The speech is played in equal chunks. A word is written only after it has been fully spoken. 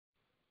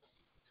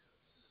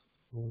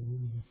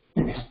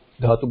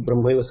धातु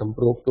ब्रह्मैव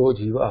संप्रोक्तो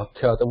जीव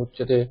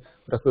आख्यातमुच्यते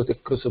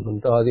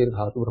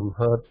प्रकृतिकृसुभन्तादिर्धातु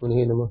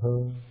ब्रह्मात्मने नमः।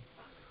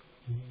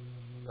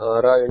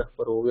 नारायणः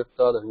परो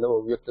व्यक्तादण्डम्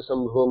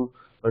अव्यक्तसम्भवम्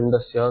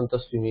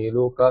अण्डस्यान्तस्विमे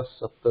लोकाः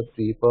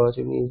सप्तद्वीपा च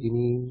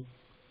मेदिनी।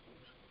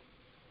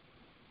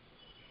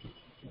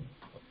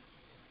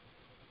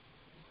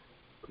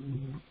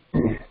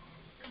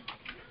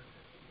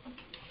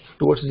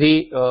 Towards the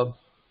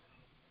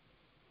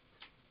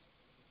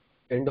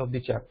end of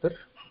the chapter,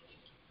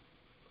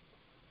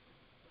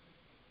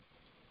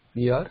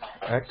 we are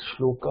at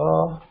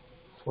shloka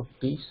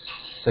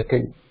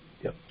 42nd.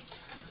 Yeah.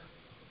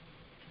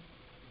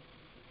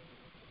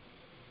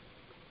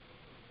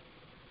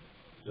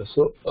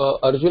 So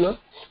Arjuna,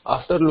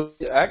 after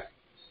looking at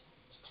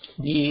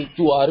the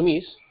two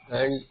armies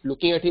and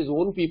looking at his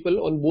own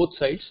people on both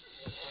sides,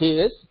 he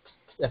is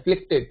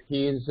afflicted.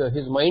 He is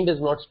his mind is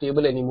not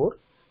stable anymore,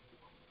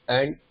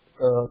 and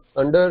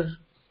under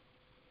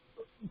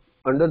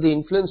the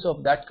influence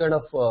of that kind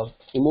of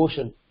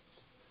emotion,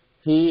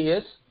 he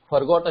has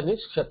forgotten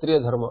his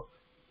Kshatriya dharma,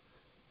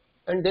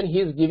 and then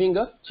he is giving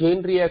a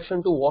chain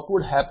reaction to what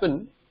would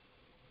happen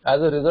as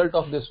a result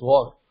of this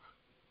war.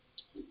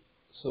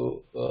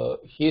 So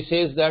he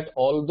says that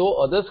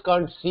although others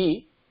can't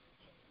see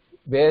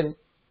where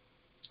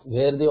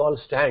they all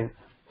stand,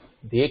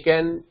 they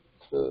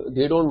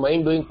don't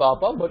mind doing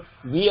papa, but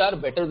we are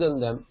better than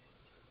them.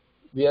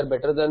 We are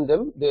better than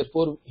them.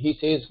 Therefore, he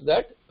says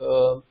that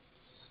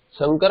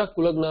Sankara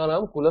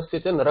Kulagnanam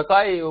Kulasya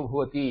Narakaya eva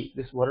bhavati.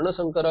 This Varna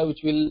Sankara,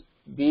 which will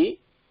be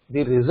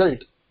the result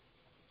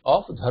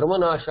of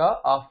Dharmanasha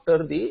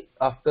after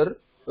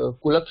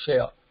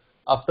Kulakshaya.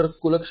 After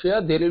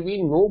Kulakshaya, there will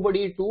be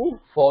nobody to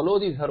follow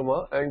the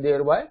dharma, and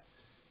thereby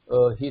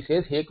he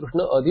says, Hey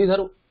Krishna,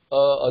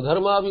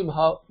 adharma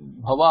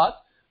bhavat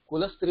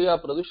kulastriya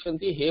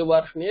pradushyanti he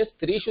varshne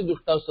strishu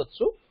dushta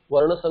satsu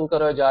varna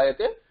sankara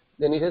jayate.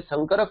 Then he says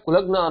Sankara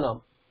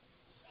Kulagnanam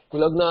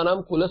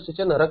kulasya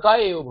cha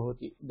narakaya eva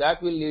bhavati.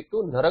 That will lead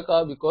to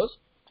naraka, because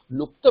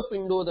lupta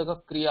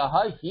pindodaka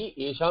kriyaha hi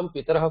esham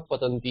pitarah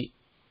patanti.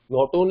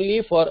 Not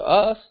only for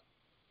us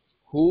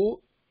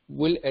who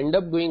will end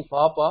up doing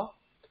papa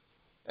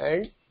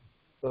and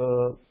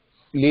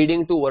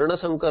leading to Varna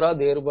Sankara,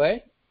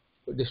 thereby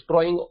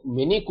destroying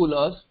many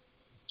kulas,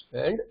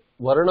 and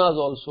Varnas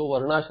also,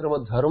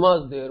 Varnashrama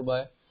dharmas,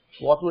 thereby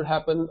what will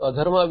happen?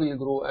 Adharma will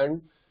grow,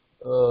 and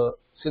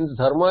since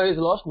dharma is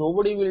lost,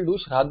 nobody will do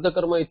Shraddha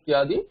Karma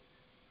ityadi.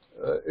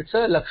 It's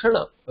a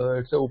Lakshana,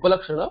 it's a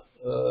Upalakshana,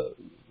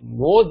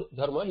 no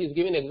dharma. He is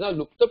giving an example.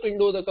 Lupta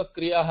Pindodaka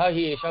Kriyaha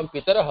hi esham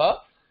pitaraha.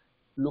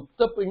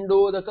 Lupta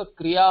Pindodaka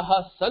Kriyaha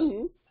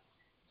san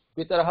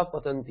pitaraha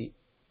patanti.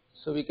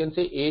 So we can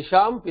say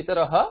esham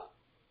pitaraha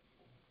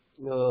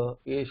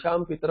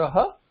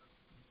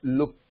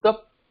lupta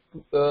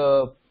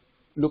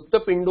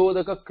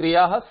pindodaka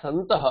kriyaha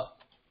santaha.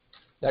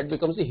 That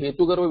becomes the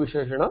hetugarva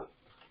visheshana.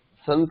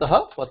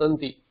 Santaha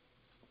patanti.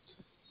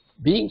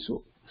 Being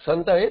so,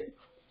 santa is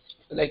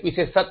like we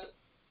say sat,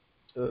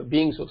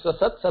 being so. So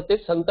sat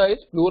is, santa is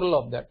plural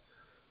of that.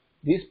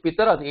 These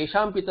pitara,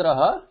 esham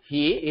pitaraha hi,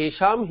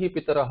 esham hi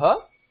pitaraha,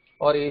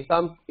 or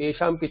esham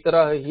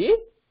pitaraha hi,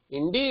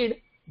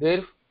 indeed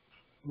their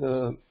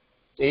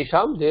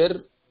esham,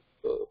 their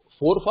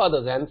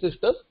forefathers,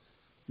 ancestors,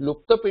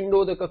 lupta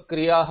pindodaka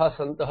kriyaha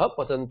santaha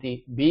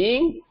patanti,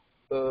 being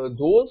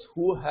those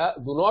who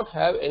do not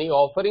have any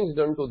offerings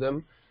done to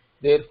them.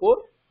 Therefore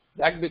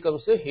that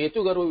becomes a hetu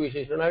garva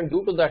visheshana, and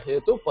due to that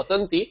hetu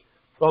patanti,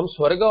 from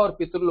swarga or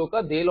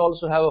pitraloka, they'll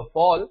also have a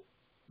fall.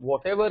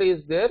 Whatever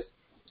is their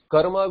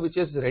karma which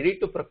is ready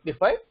to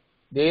fructify,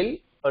 they'll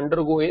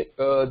undergo it,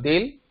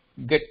 they'll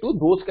get to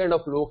those kind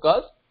of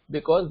lokas,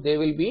 because they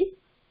will be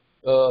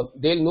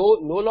they'll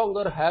no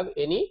longer have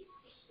any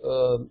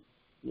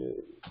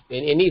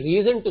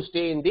reason to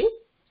stay in the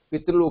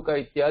pitraloka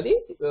ityadi.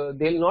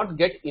 They'll not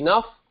get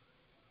enough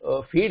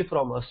feed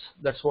from us.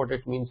 That's what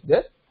it means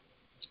there.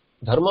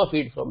 Dharma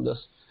feed from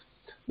us.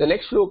 The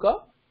next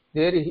shloka,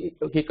 there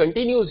he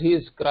continues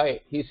his cry.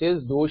 He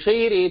says,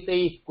 Doshair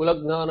etaihi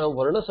kulagnanam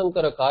varna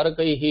sankara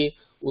karakaihi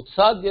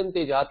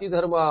utsadyante jati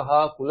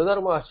dharmaha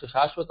kuladharmascha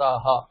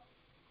shashvataha.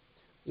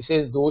 He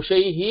says,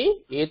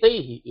 Doshaihi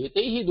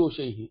etaihi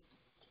doshaihi.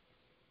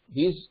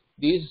 These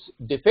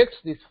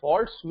defects, these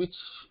faults which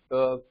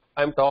I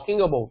am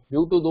talking about,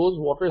 due to those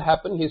what will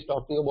happen, he is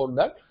talking about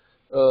that.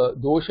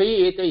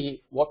 Doshai etaihi.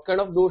 What kind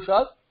of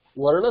doshas?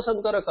 Varna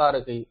sankara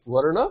karakaihi.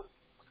 Varna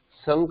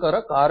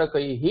sankara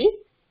karakaihi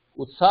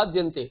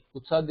utsadyante.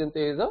 Utsadyante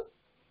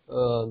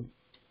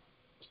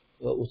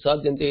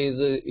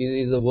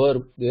is a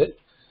verb there.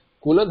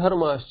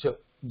 Kuladharmascha.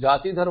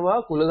 Jati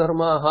dharma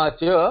kuladharmaha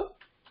cha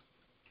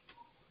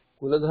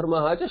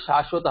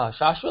shashvataha.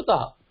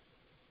 Shashvataha.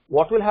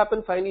 What will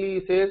happen finally?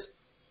 He says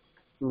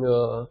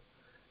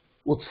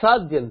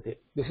utsadyante.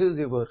 This is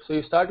the verb. So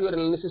you start your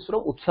analysis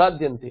from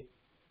utsadyante.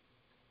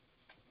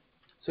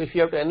 So if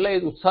you have to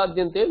analyze,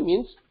 utsadyante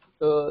means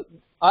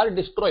are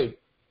destroyed.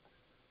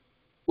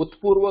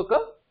 Utpurvaka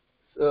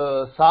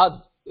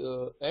sad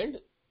and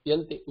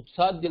yante,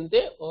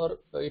 utsadyante, or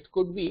it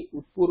could be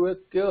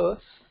utpurvakya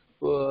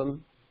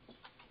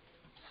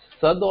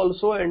sad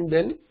also, and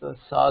then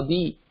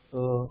sadi.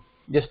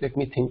 Just let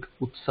me think.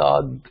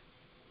 Utsad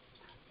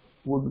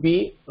would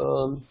be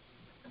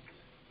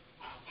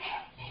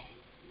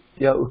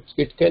yeah,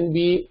 it can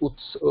be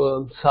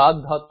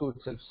sad dhatu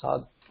itself,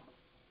 sad,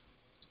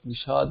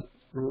 vishad.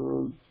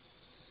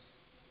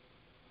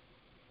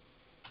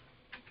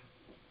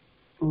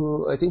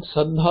 I think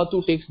sad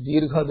dhatu takes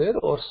dirgha there,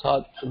 or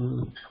sad.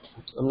 I'm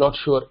not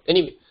sure.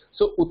 Anyway,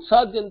 so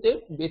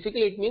utsadyante,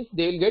 basically it means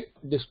they will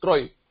get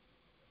destroyed.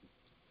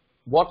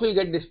 What will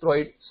get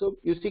destroyed? So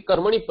you see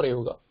karmani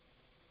prayoga.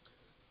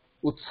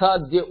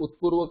 Utsadya,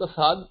 utpurvaka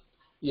sad,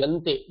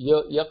 yante,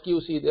 yak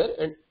you see there,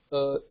 and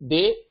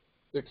they,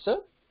 it's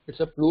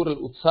a plural,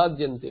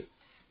 utsadyante.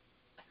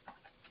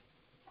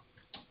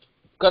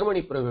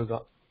 Karmani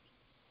prayoga.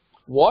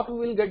 What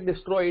will get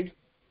destroyed?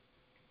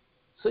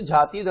 So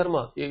jati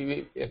dharma.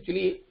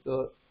 Actually,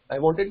 I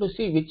wanted to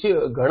see which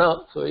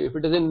gana. So if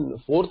it is in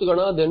fourth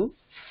gana, then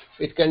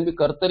it can be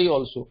kartari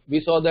also.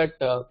 We saw that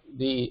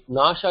the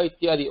nasha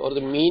ityadi, or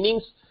the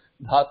meanings,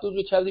 dhatus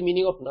which have the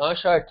meaning of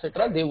nasha,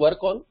 etc., they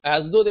work on,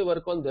 as though they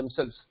work on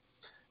themselves.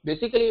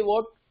 Basically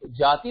what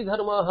jati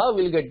dharma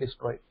will get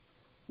destroyed.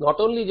 Not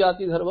only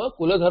jati dharma,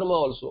 kula dharma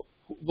also,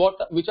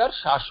 which are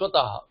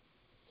shashvataha.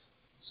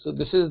 So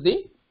this is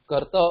the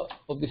karta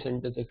of the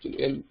sentence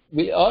actually.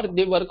 Or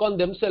they work on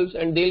themselves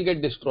and they'll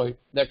get destroyed.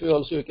 That way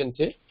also you can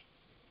say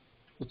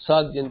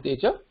utsadyante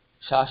cha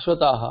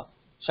shashvataha.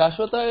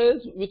 Shashvata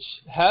is which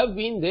have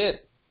been there.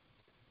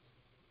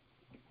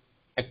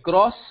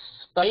 Across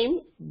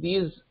time,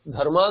 these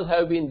dharmas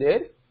have been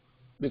there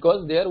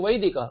because they are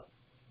Vaidika.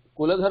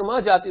 Kula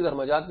dharma, jati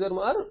dharma. Jati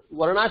dharma are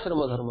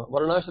varnashrama dharma.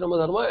 Varnashrama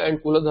dharma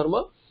and kula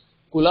dharma.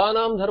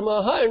 Kulanam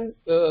dharma and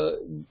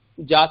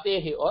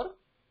jatehe, or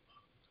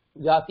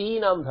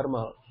jatinam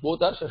dharma.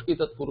 Both are Shashti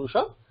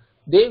Tatpurusha.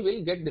 They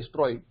will get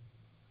destroyed,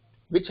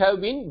 which have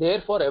been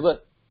there forever.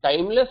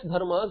 Timeless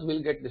dharmas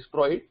will get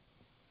destroyed.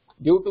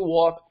 Due to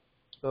what?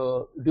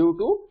 Due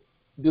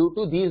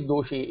to these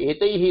doshi,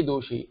 etaihi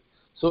doshi.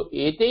 So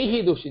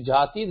etaihi doshi,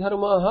 jati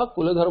dharmaha,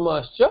 kula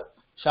dharmascha,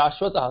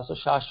 shashvataha. So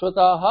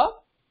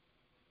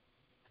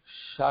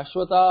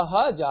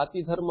shashvataha,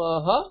 jati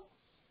dharmaha,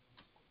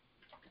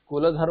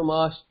 kula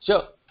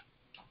dharmascha,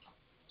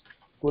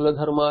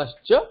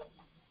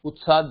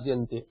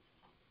 utsadyante.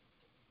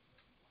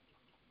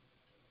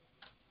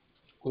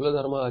 Kula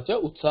dharmascha,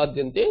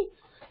 utsadyante.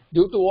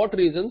 Due to what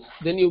reasons?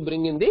 Then you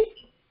bring in the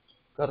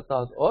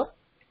kartas, or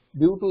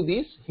due to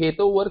these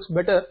hetu works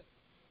better,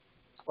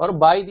 or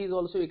by these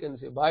also you can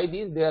say, by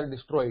these they are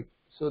destroyed.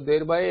 So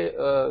thereby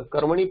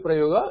karmani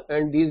prayoga,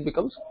 and these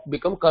become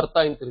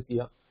karta in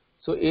tritiya.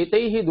 So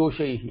etaihi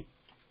doshaihi,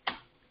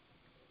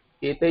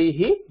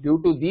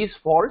 due to these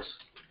faults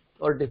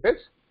or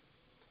defects,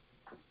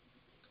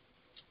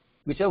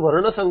 which are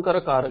varna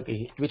sankara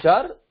karakihi, which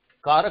are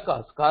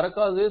karakas.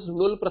 Karakas is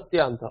nul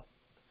pratyanta,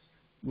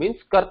 means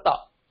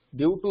karta.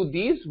 Due to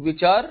these,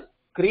 which are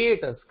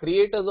creators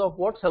of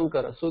what?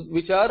 Sankara. So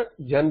which are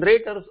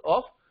generators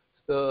of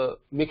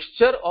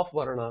mixture of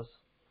varnas.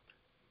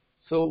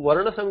 So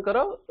varna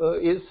sankara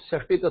is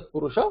Shashti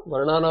Tatpurusha,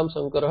 varnanam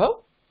sankara,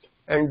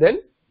 and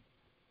then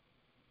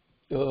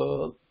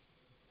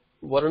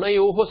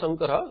varnayoho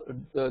sankara,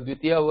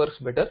 dvitiya works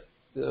better.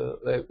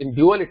 In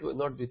dual, it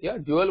not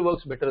dvitiya, dual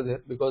works better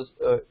there, because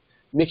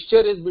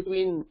mixture is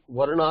between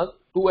varnas,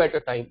 two at a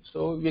time.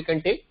 So we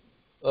can take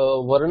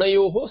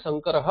varnayoho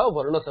sankara,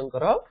 varna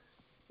sankara,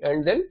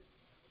 and then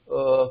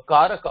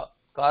karaka,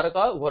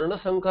 varna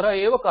sankara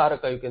eva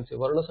karaka, you can say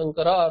varna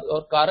sankara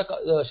or karaka,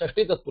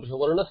 Shashti Tatpurusha,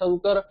 varna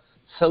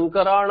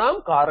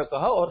sankaranam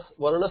karaka, or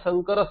varna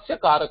sankarasya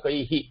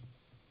karakaihi.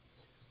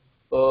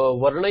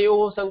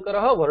 Varnayoho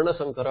sankara, varna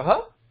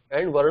sankara,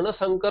 and varna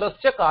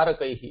sankarasya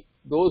karakaihi,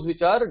 those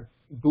which are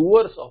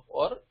doers of,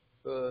 or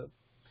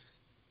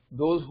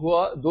those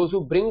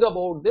who bring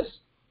about this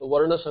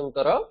varna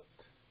sankara.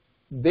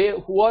 They,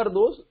 who are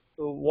those?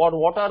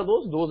 What are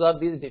those? Those are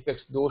these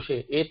defects.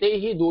 Doshe.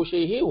 Eteihi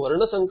doshehi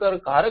varna sankara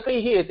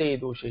karakaihi eteihi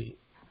doshehi.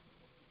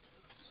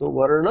 So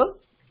varna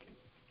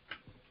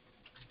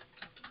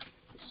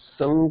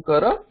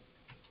sankara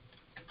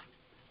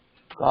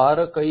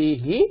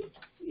karakaihi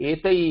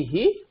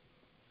eteihi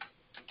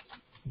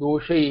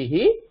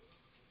doshaihi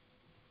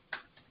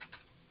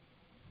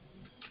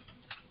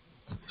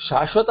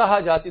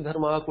shashvataha jati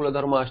dharma kula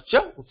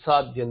dharmascha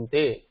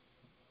utsadyante.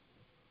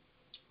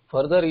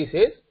 Further he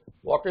says,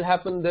 what will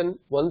happen then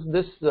once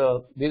these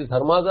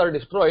dharmas are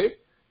destroyed?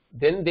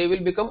 Then they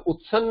will become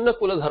utsanna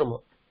kula dharma.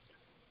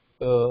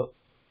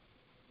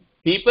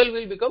 People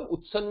will become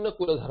utsanna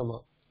kula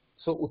dharma.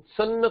 So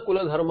utsanna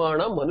kula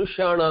dharmana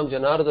manushyanam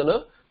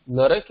janardana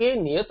narake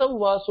niyatam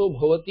vaso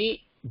bhavati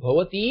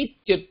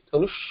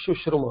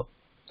anushruma.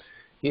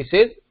 He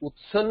says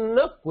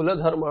utsanna kula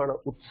dharmana,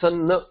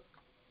 utsanna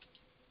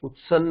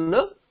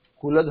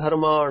kula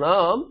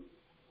dharmanam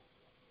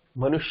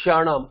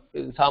manushyanam,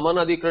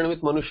 samanadikran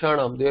with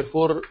manushyanam.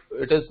 Therefore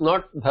it is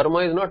not, dharma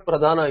is not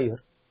pradhana here.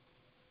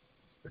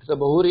 It's a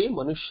bahuri,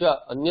 manusya,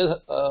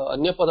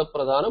 anya pada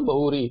pradhanam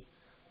bahuri.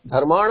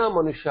 Dharmana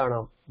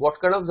manusyanam. What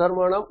kind of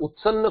dharmanam?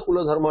 Utsanna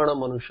kula dharmana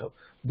manusya.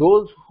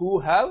 Those who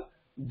have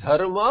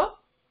dharma.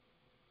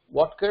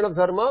 What kind of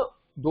dharma?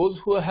 Those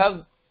who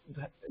have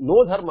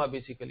no dharma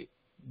basically.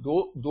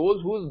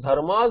 Those whose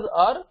dharmas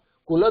are,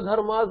 kula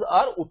dharmas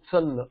are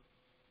utsanna.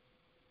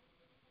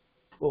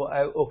 Oh,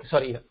 okay,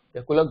 sorry,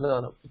 yeah,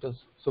 kulagnanam. It is,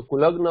 so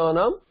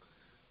kulagnanam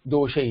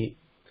doshaihi.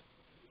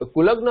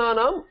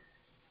 Kulagnanam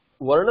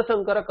varna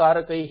sankara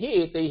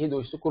karakaihi etaihi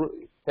dosh. So,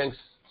 thanks.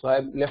 So I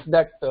have left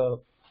that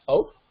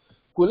out.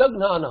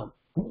 Kulagnanam.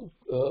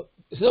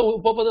 This is a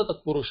upapada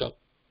tatpurusha.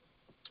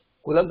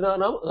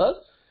 Kulagnanam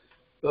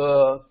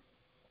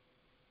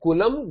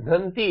kulam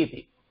ghanti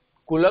iti.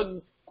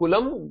 Kulam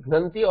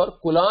ghanti or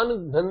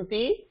kulan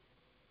ghanti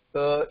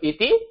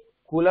iti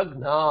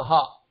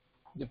kulagnaha.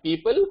 The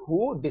people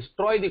who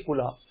destroy the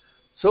kula.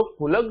 So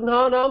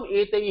kulagnanam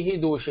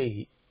etaihi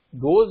doshaihi.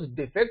 Those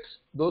defects,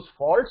 those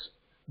faults,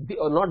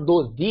 not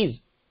those,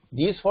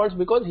 these faults,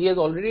 because he has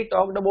already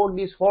talked about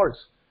these faults.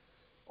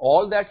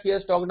 All that he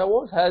has talked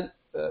about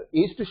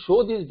is to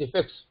show these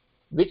defects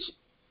which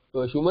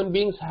human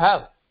beings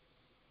have,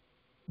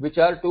 which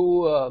are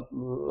to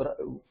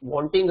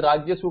wanting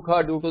rajya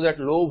sukha due to that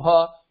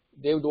lobha.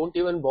 They don't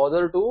even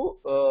bother to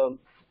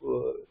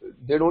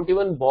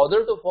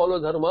follow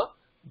dharma.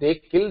 They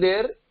kill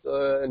their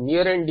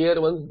near and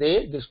dear ones.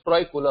 They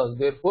destroy kulas.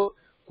 Therefore,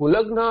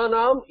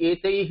 kulagnanam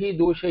etaihi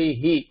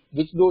doshaihi.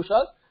 Which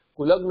doshas?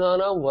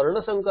 Kulagnanam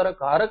varna sankara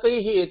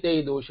karakaihi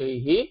etaihi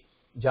doshaihi.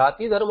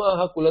 Jati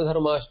dharmaha kula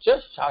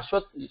dharmascha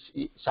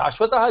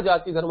shashvataha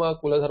jati dharmaha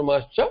kula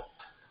dharmascha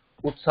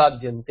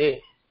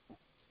utsadhyante.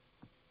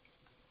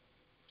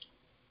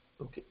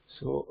 Okay,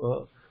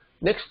 so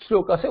next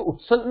shloka se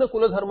utsanna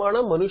kula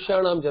dharmanam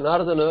manusyanam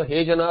janardana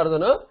he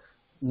janardana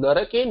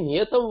narake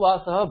niyatam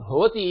vasaha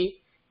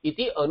bhavati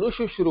iti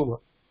anushushrum.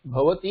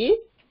 Bhavati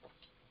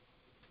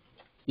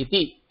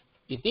iti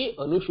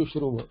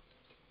anushushrum.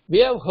 We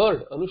have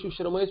heard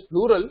anushushrum is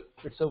plural.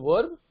 It's a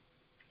verb.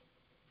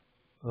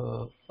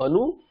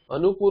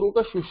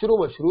 Anupuruka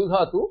shushruma shru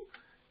dhatu,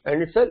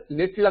 and it's a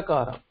lit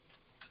lakara.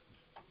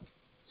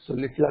 So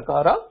lit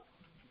lakara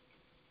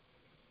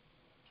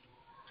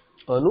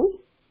anu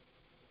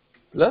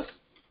plus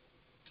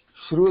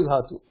shru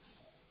dhatu.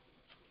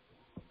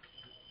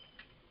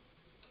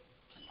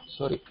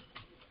 Sorry,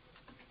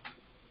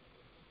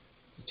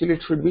 actually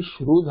it should be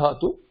shru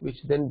dhatu,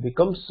 which then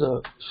becomes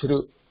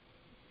shru.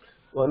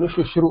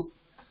 Anushushru.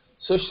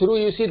 So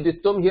shru, you see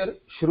dittam here,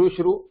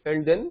 shru,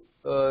 and then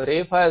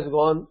refa has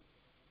gone,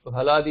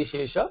 haladi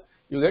shesha,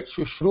 you get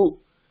shushru.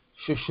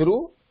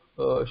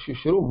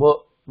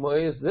 Ma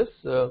is this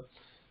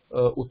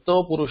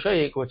uttama purusha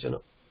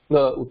ekvachana,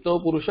 uttama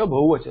purusha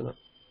bahuvachana.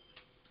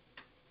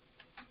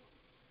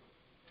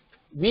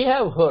 We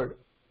have heard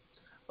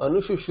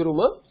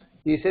anushushuruma.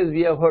 He says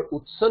we have heard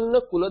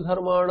utsanna kula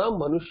dharmana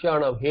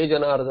manusyanam he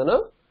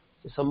janardana.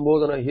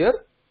 Sambodhana here.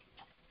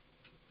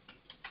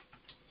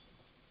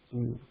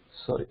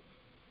 Sorry.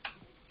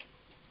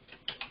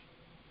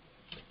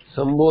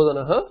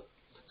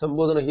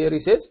 Sambodhana here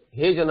he says,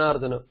 He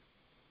Janardana.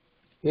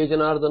 He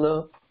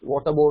Janardana,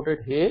 what about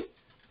it? He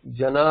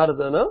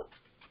Janardana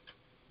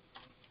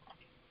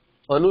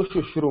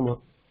Anushushuruma.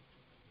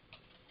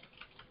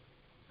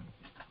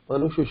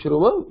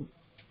 Anushushuruma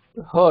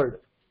heard.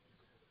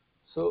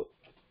 So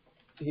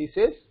he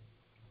says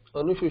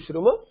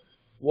Anushushuruma,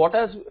 what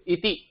has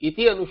iti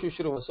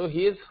Anushushuruma. So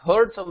he has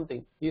heard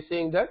something. He is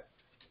saying that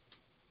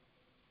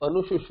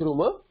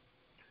Anushushuruma,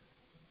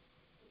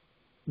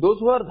 those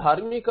who are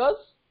dharmikas,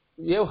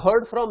 we have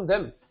heard from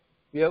them.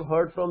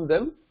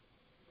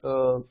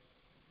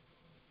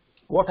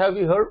 What have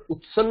we heard?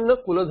 Utsanna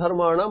kula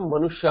dharmanam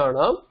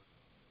manusyanam.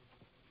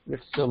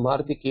 Let's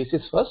mark the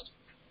cases first.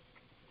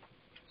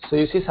 So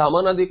you see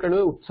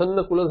Samanadikarana,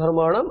 Utsanna kula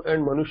dharmanam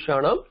and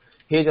manusyanam.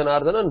 He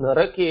janardana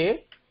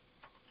narake,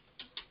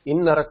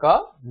 in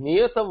naraka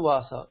niyatam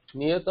vasa.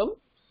 Niyatam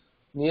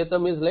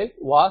is like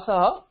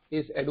vasaha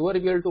is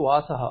adverbial to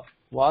vasaha.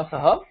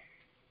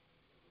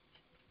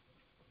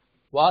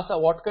 Vasa,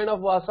 what kind of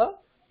vasa?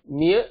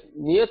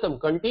 Niyatam,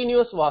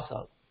 continuous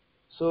vasa.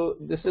 So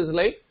this is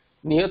like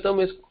niyatam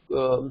is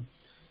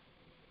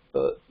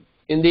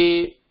in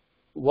the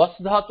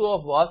vasdhatu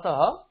of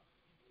vasaha.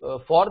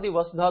 For the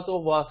vasdhatu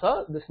of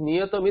vasa, this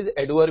niyatam is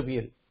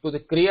adverbial to the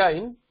kriya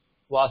in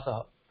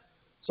vasaha.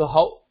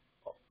 So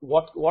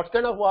what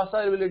kind of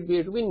vasa will it be?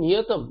 It will be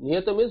niyatam.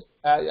 Niyatam is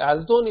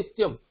as though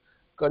nityam,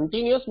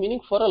 continuous, meaning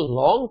for a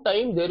long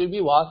time there will be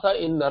vasa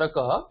in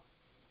naraka.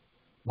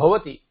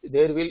 Bhavati,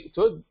 there is.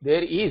 So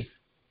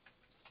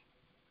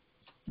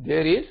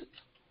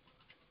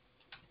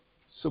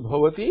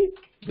bhavati,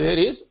 there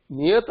is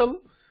niyatam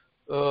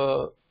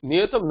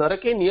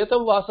narake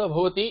niyatam vasa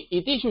bhavati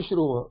iti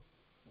shushruma.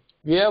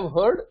 We have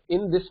heard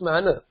in this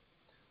manner.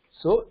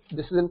 So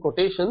this is in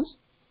quotations.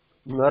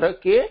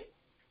 Narake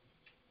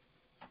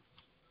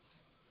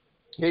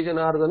he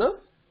janardana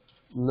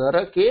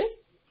narake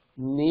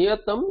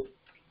niyatam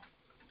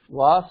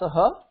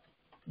vasaha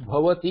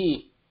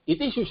bhavati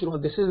iti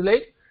Shushruma. This is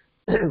like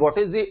what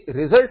is the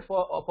result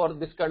for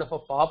this kind of a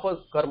papa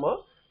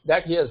karma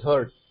that he has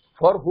heard.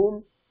 For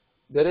whom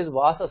there is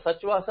vasa,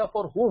 such vasa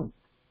for whom?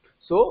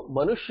 So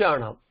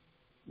manushyanam,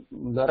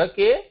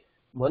 narake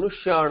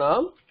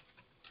manushyanam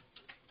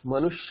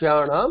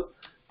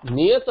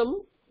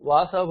niyatam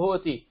vasa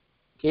bhavati.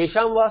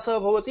 Kesham vasa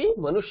bhavati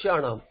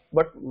manushyanam.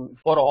 But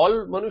for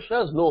all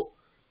manushas, no.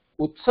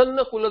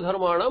 Utsanna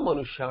kuladharmanam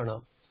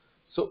manushyanam.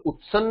 So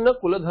utsanna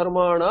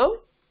kuladharmanam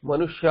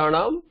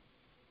manushyanam,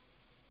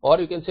 or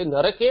you can say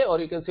narake, or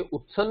you can say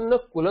utsanna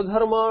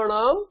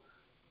kuladharmanam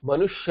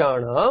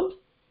manushyanam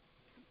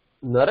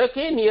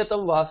narake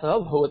niyatam vasa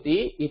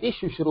bhavati iti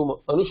shushruma,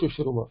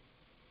 anushruma.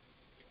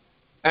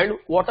 And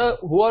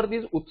who are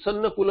these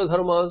utsanna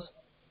kuladharmas?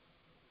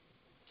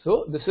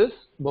 So this is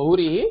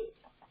bahuri.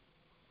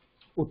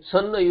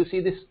 Utsanna, you see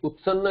this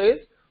utsanna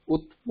is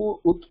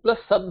ut plus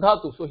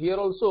sadhatu. So here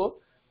also,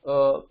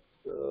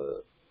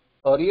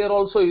 earlier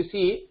also you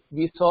see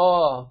we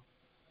saw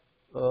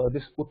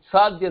this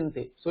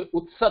utsadyante. So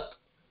utsat.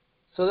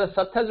 So the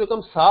sat has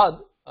become sad.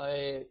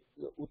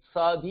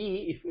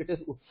 Utsadi, if it is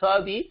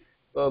utsadi,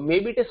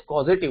 maybe it is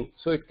causative.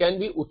 So it can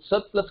be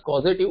utsat plus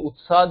causative.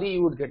 Utsadi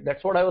you would get.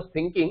 That's what I was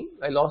thinking.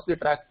 I lost the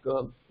track,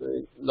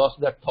 lost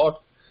that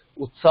thought.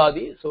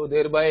 Utsadi. So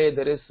thereby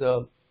there is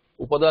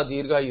upada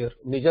dirgha here.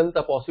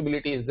 Nijanta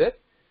possibility is there.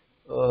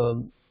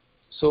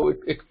 So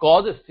it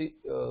causes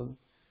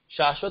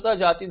Shashvata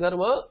Jati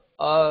Dharma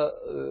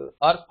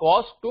are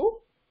caused to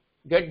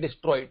get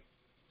destroyed.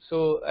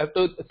 So I have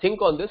to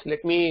think on this.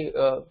 Let me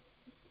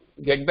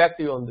get back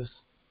to you on this.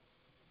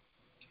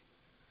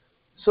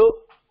 So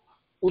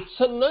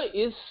Utsanna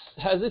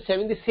has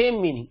having the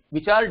same meaning,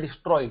 which are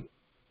destroyed.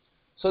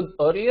 So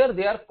earlier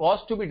they are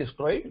caused to be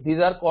destroyed. These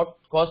are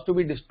caused to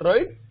be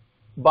destroyed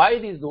by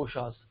these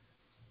doshas.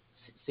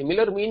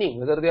 Similar meaning,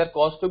 whether they are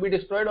caused to be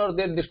destroyed or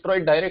they are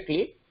destroyed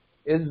directly,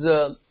 is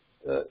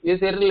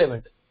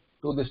irrelevant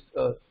to this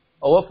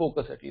our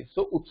focus at least.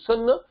 So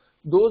Utsanna,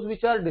 those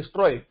which are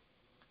destroyed.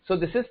 So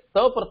this is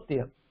ta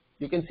pratyaya.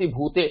 You can see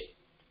bhute.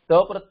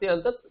 Ta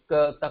pratyaya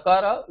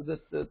takara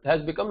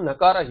has become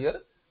nakara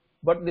here,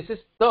 but this is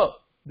ta.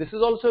 This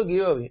is also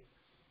giveaway.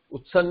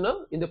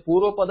 Utsanna, in the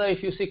purva pada,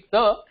 if you see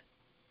ta,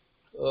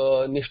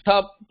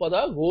 nishtha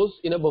pada goes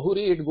in a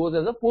bahuri, it goes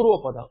as a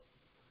purva pada.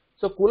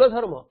 So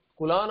kuladharma,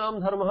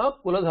 kulanam dharma,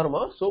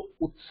 kuladharma. So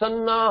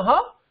utsannaha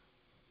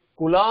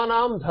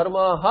kulanam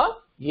dharmaha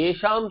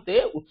yesham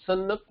te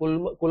utsanna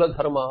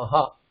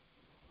kuladharmaha.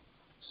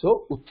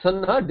 So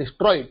utsanna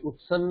destroyed.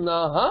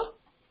 Utsannaha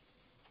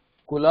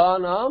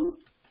kulanam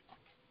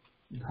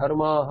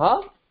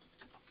dharmaha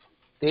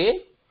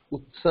te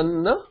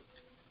utsanna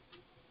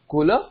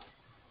kula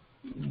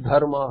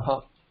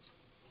dharmaha.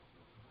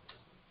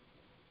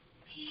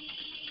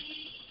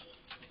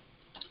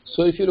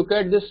 So if you look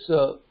at this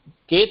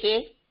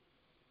kete,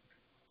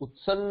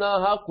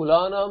 utsannaha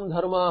kulanam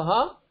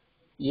dharmaha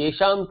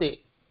yesham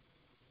te,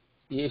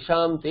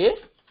 yesham te,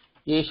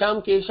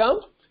 yesham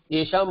kesham,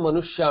 yesham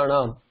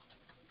manushyanam,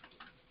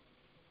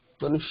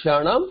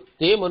 manushyanam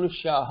te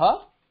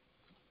manushyaha,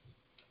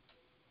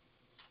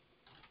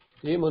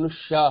 te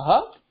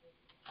manushyaha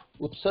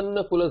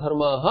utsanna kula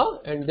dharmaha,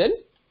 and then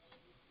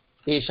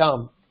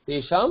tesham,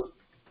 tesham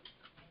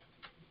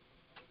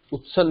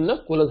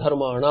utsanna kula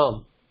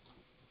dharmanam.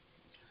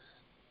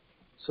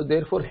 So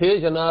therefore, he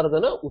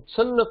Janardana,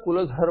 utsanna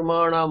kula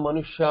dharmanam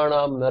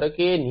manushyanam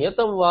narake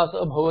niyatam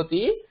vasa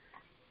bhavati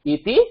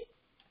iti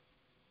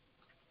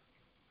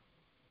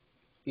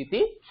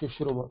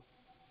shushruma,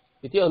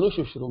 iti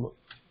anushruma.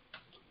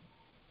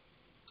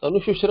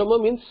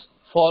 Anushruma means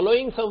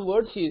following some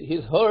words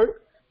he's heard.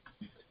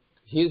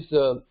 He's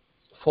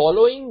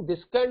following this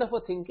kind of a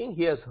thinking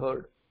he has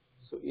heard.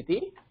 So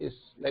iti is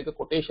like a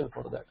quotation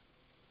for that.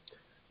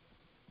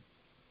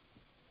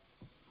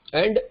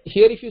 And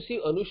here if you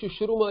see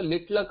anushruma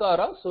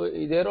litlakara, so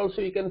there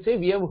also you can say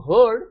we have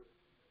heard,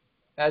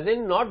 as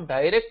in not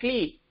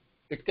directly.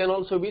 It can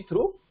also be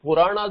through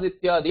Puranas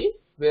ityadi,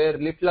 where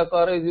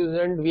litlakara is used,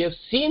 and we have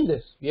seen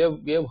this. We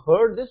have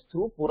heard this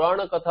through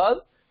Purana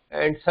kathas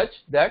and such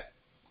that.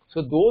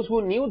 So those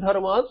who knew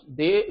dharmas,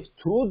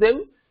 through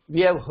them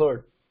we have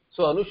heard.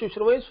 So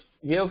anushruma is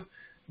we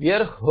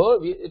are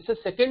heard. It's a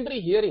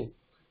secondary hearing.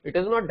 It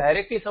is not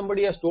directly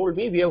somebody has told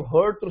me. We have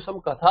heard through some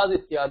kathas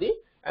ityadi.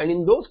 And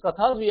in those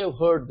kathas we have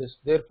heard this.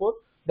 Therefore,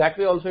 that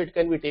way also it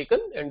can be taken,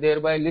 and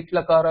thereby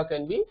litlakara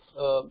can be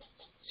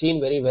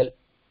seen very well.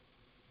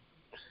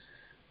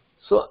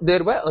 So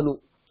thereby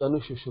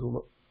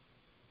anushruma.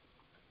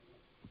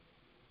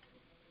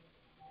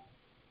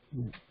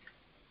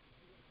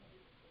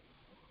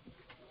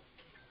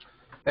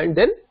 And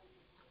then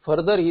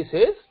further he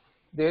says,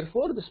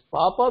 therefore this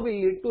papa will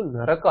lead to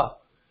naraka,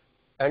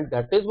 and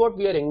that is what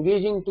we are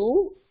engaging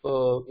to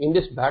in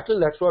this battle.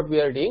 That's what we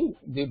are doing.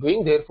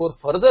 Therefore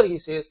further he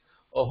says,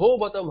 aho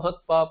bata mahat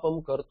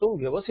papam kartum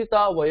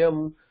vyavasita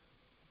vayam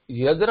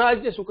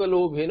yadrajya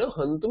sukalobhena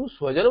hantum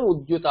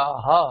swajanam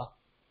udyutaha.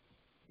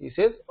 He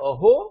says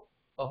aho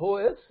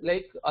is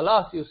like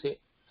alas, you say.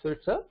 So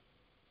it's a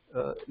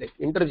like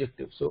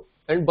interjective. So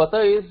and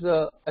bata is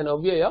an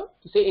avyaya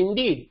to say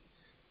indeed.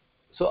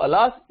 So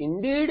alas,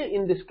 indeed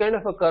in this kind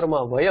of a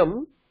karma,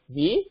 vayam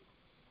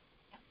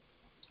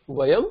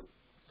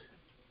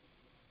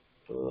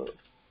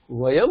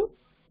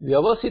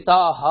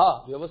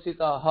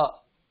vyavasitaha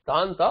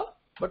tanta,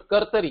 but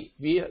kartari,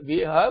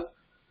 we are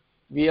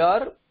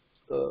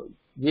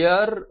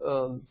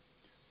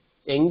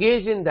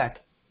engaged in that.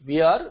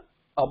 We are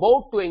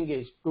about to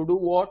engage, to do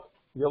what?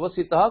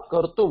 Vyavasitaha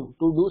kartum,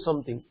 to do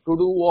something, to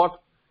do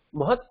what?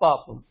 Mahat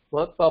papam.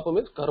 Mahat papam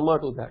is karma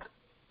to that.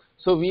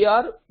 So we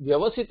are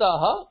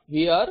vyavasitaha,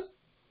 we are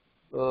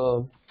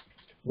vayam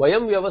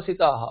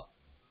vyavasitaha.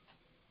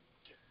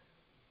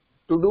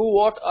 To do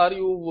what are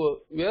you?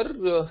 We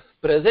are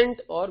present,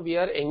 or we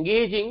are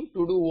engaging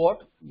to do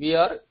what? We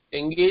are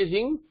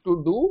engaging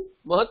to do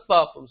mahat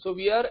papam. So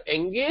we are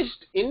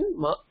engaged in,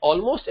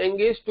 almost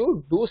engaged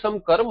to do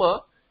some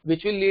karma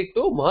which will lead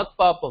to mahat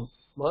papam.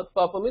 Mahat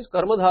papam is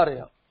karma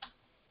dharaya.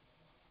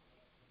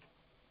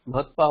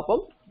 Mahat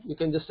papam, you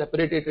can just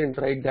separate it and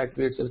write that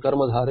way itself,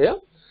 karma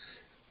dharaya.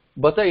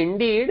 But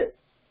indeed,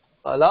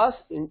 alas,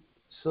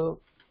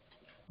 so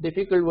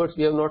difficult words,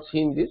 we have not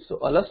seen this. So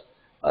alas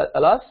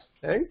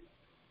and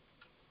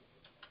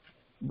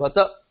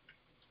bata,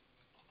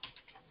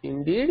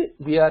 indeed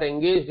we are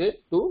engaged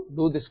to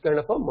do this kind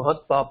of a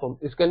mahat papam.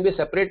 This can be a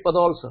separate pada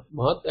also.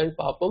 Mahat and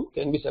papam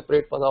can be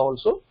separate pada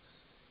also.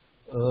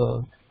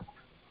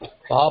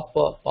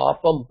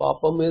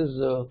 Papam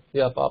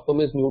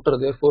is neuter,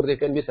 therefore they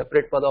can be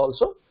separate pada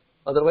also.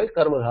 Otherwise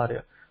karma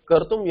dharya.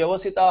 Kartum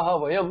vyavasitaha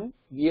vayam,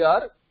 we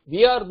are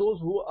those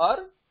who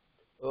are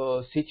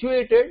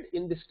situated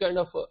in this kind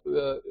of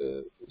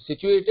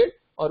situated,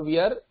 or we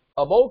are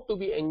about to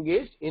be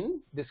engaged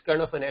in this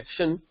kind of an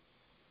action.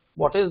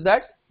 What is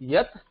that?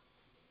 Yat,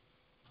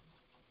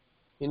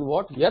 in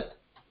what? Yat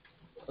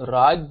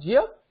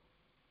rajya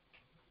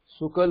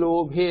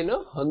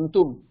sukalobhena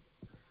hantum.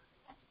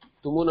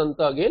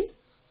 Tumunanta again.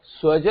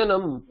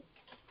 Swajanam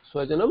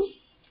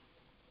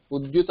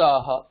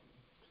udyutaha.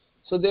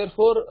 So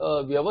therefore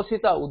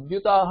vyavasita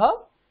udyutaha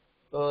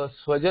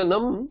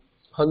swajanam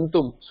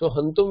hantum. So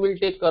hantum will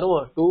take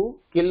karma, to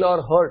kill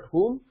or hurt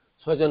whom?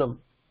 Swajanam.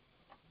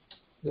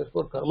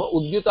 Therefore karma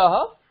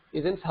udyutaha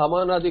is in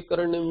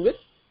samanadhikaranim with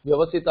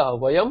vyavasitaha.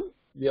 Vayam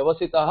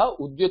vyavasitaha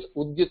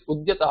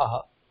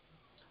udyataha.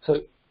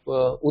 Sorry,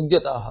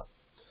 udyataha.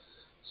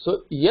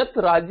 So yat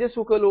rajya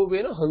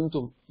sukalobhena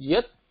hantum.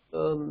 Yat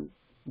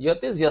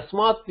is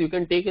yasmat. You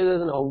can take it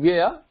as an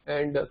avyaya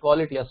and call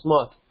it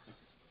yasmat.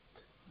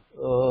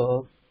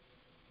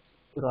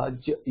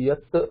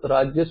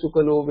 Rajya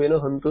sukalobhena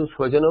hantum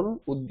swajanam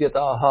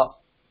udyataha.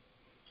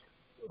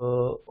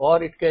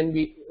 Or it can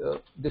be,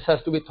 this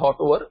has to be thought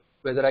over,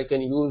 whether I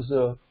can use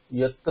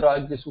yat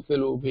rajya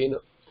sukalobhena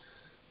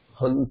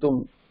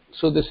hantum.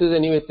 So this is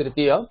anyway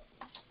tritiya.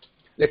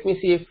 Let me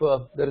see if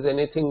there is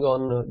anything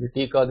on the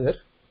tika there.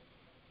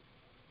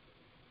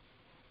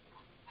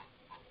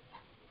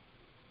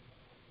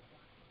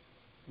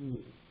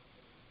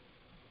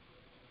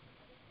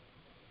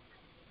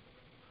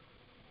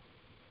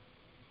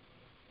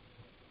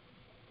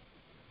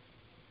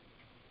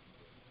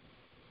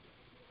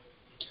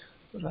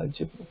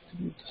 Rajya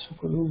Prakriti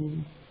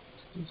Sukalu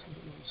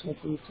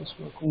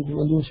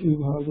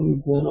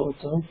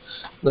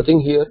nothing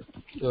here.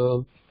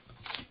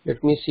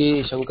 Let me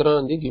see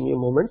Shankaranandi, give me a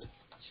moment.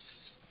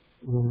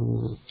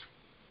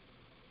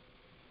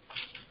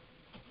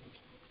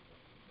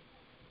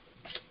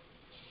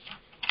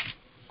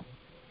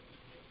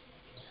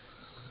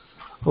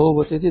 Oh,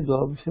 bateti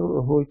dvabhyam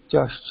aho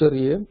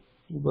ityashcharye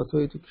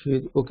bato iti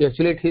khede. Okay,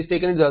 actually he is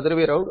taken it the other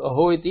way around.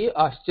 Aho iti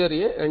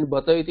ashcharye and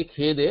bata iti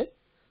khede.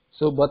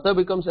 So bata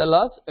becomes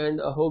alas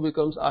and aho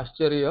becomes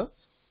ashcharya.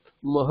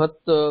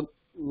 Mahattaram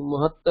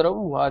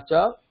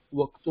vacha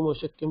vaktum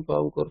ashakyam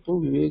pam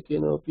kartum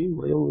vivekena api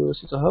vayam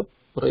vyavasitaha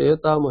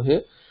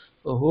prayatamahe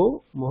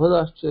aho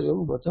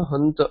mahadashcharyam bata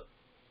hanta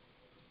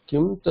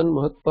kim tan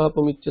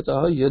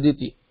mahatpapamityataha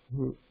yaditi.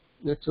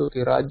 That's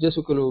okay. Rajya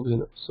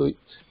sukalobhena. So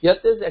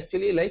yat is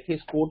actually like he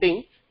is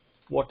quoting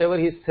whatever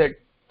he said.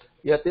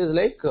 Yat is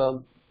like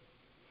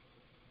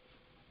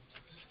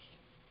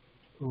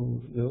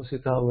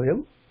vyavasitaha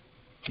vayam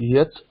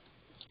yat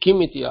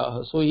kim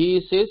ityaha. So he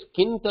says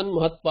kintan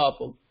mahat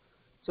papam.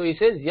 So he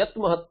says yat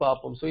mahat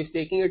papam. So he is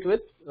taking it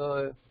with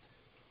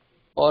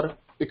or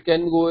it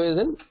can go as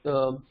in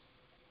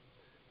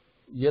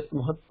yat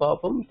mahat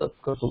papam tat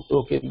kartum.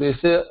 Okay, this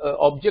is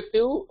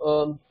objective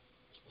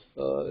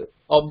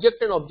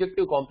object and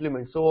objective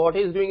complement. So what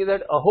he is doing is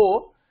that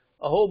aho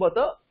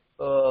bata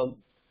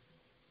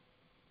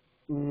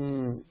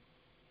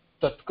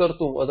tat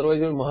kartum, otherwise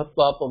mahat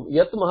papam.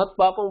 Yat mahat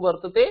papam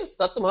vartate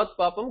tat mahat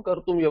papam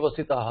kartum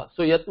vyavasitaha.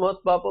 So yat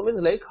mahat papam is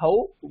like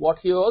how what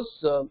he was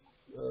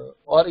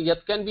or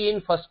yat can be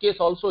in first case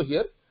also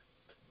here.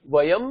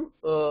 Vayam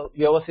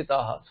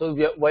vyavasitaha. So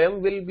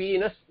vayam will be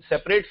in a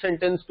separate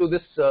sentence to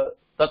this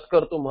tat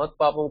kartum mahat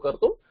papam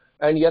kartum,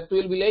 and yat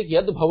will be like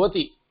yad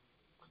bhavati.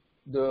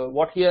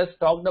 What he has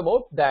talked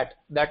about, that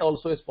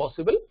also is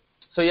possible.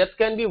 So yat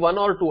can be one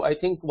or two. I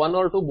think one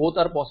or two both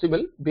are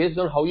possible based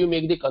on how you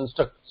make the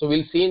construct. So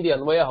we'll see in the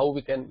Anvaya how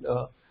we can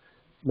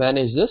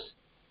manage this.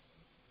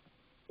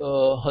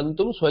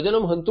 Hantum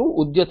swajanam hantum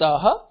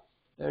udyataha,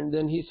 and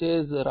then he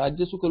says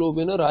Rajya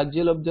Sukalobena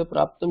Rajya Labdya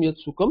Praptam Yat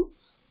Sukam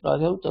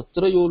Rajam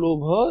Tatra Yo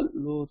Lobha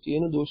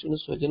Lotena Doshana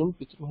Swajanam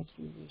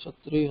Pitruhatru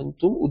Satre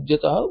Hantum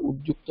Udyataha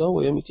Udyukta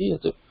Vayamiti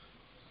Yat.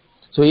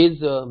 So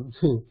he's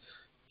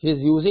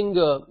using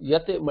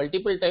yat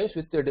multiple times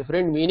with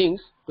different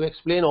meanings to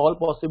explain all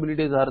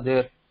possibilities are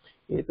there.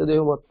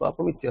 Etadev mat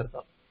papam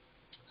ityartha.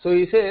 So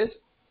he says,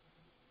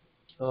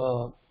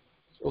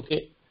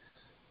 okay,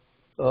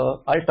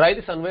 I'll try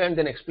this Anvaya and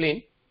then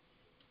explain.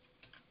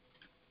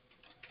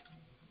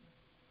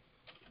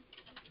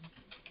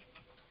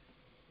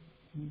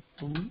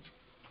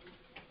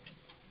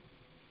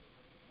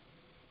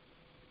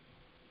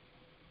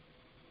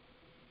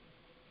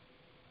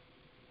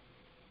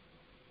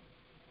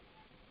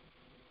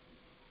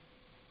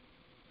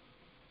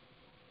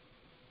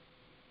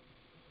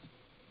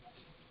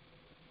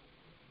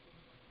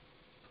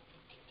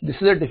 This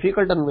is a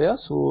difficult Anvaya,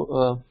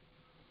 so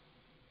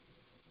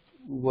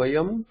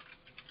Vayam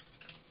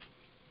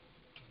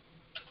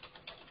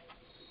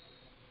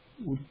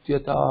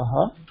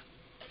Udyataha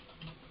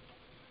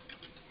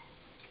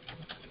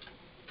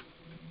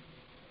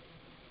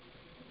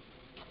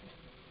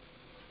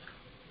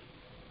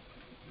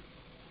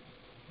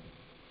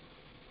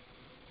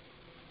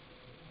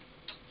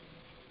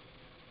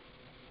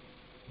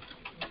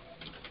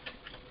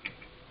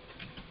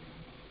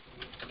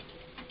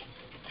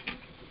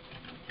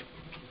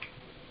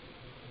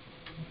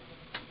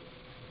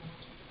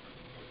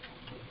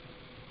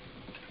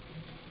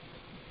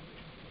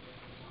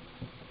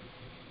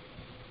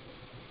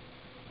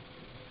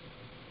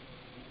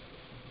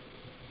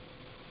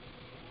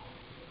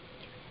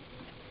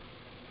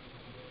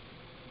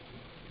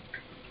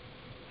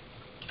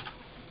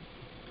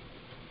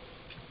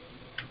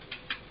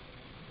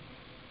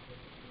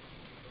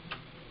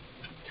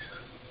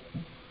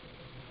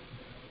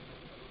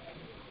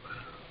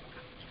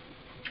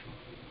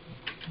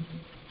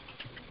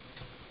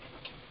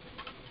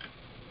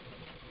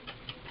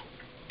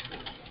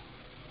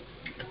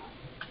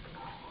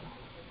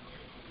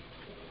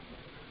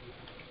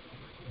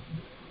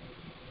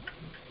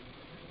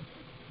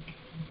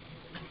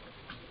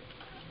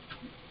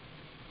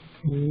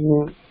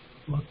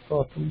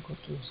Matpapam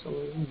Katu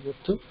Savayam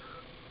Yat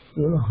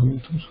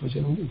Hantum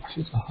Swajanam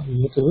Udyataha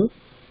Yat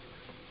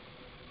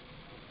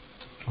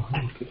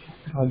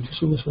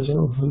Rajya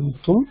Swajanam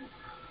Hantum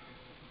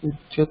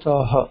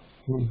Udyataha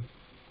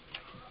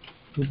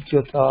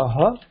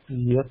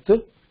Yat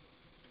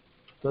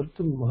Tad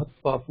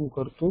Matpapam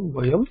Kartum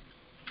Vayam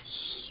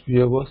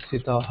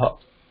Vyavasitaha.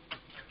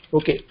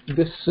 Okay,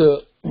 this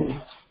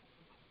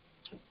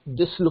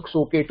looks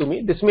okay to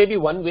me. This may be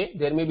one way,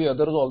 there may be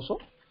others also,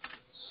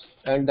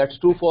 and that's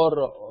true for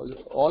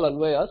all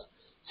Anvayas.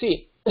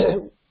 See,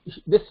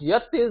 this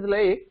yat is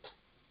like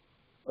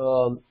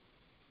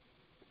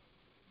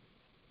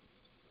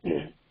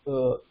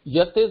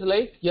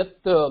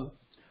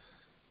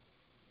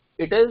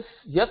it is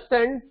yat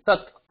and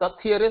tat. Tat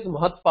here is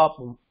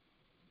Mahatpapam.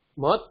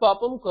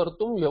 Mahatpapam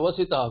kartum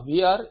vyavasita.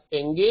 We are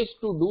engaged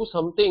to do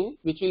something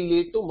which will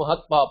lead to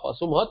Mahatpapa.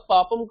 So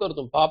Mahatpapam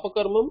kartum.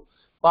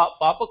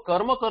 Papa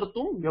karma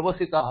kartum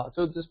vyavasita.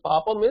 So this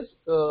papam is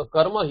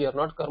karma here,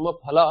 not karma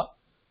phala.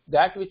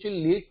 That which will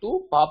lead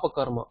to papa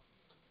karma.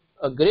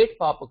 A great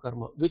papa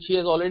karma, which he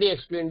has already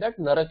explained that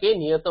narake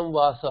niyatam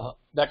vasaha.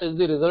 That is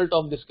the result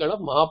of this kind of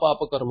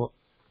mahapapa karma.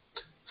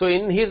 So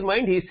in his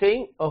mind he is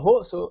saying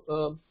aho.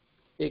 So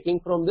taking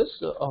from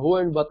this aho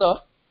and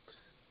bata.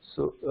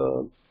 So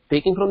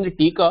taking from the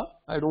tika,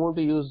 I don't want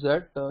to use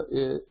that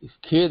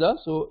kheda.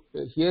 So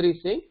here he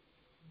is saying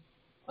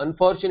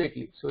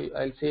unfortunately. So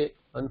I'll say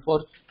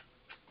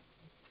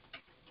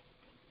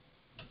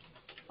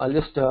I'll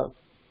just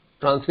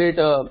translate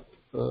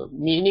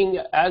meaning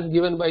as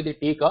given by the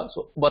tika.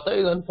 So bata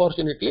is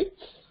unfortunately.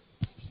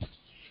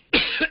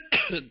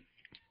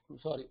 I'm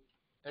sorry,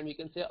 and we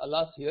can say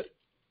alas here.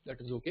 That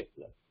is okay.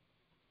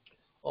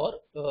 Or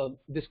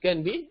this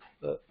can be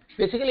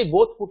basically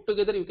both put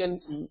together. You can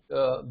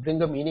bring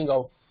the meaning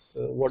out,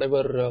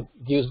 whatever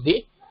gives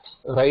the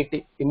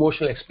right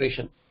emotional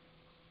expression.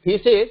 He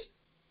says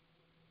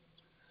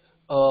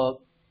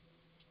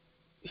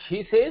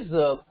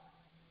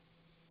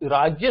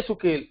Rajya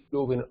Sukhe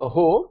Lovina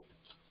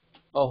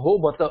aho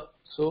bata.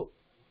 So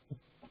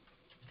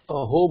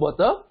aho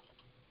bata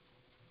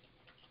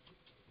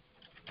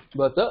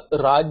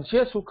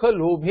Rajya Sukha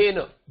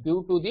Lobhena,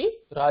 due to the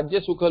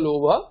Rajya Sukha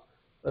Lobha,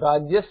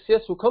 Rajyasya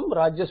Sukham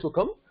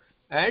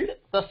and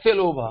Tasya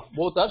Lobha,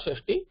 both are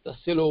Shashti.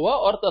 Tasya Lobha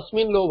or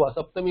Tasmin Lobha,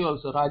 Saptami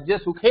also. Rajya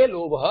Sukhe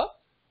Lobha,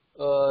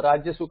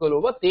 Rajya Sukha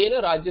Lobha,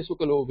 Tena Rajya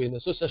Sukha Lobhena.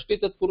 So Shashti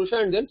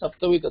Tatpurusha and then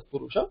Saptami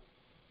Tatpurusha.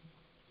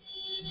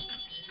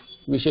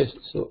 Vishesh.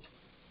 So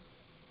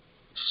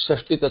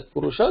Shashti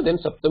Tatpurusha, then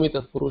Saptami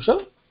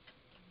Tatpurusha.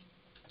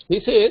 He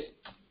says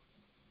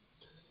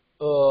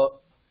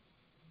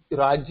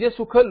Rajya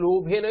Sukha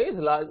Lobhena is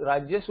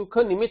Rajya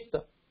Sukha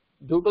Nimitta.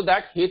 Due to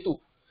that hetu.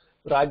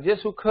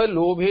 Rajya Sukha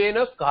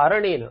Lobhena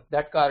Karanena.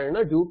 That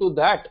Karana, due to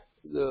that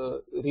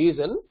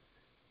reason,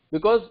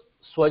 because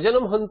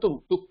Swajanam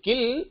Hantum, to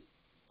kill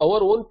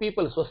our own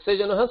people,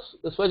 Swasya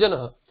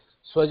Swajanaha,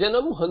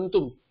 Swajanam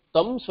Hantum,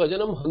 Tam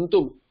Swajanam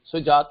Hantum. So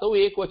Jatav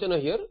Ekvachana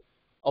here,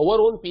 our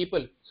own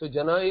people. So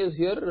Jana is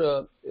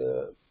here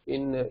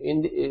in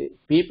the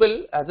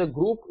people as a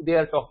group they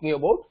are talking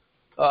about.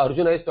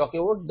 Arjuna is talking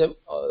about them,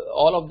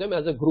 all of them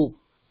as a group.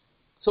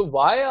 So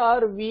why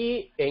are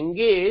we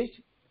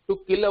engaged to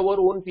kill our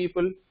own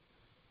people?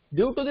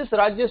 Due to this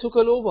Rajya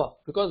Sukha Lobha,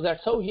 because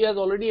that's how he has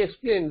already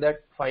explained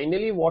that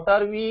finally what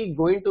are we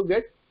going to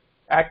get?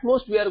 At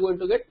most we are going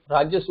to get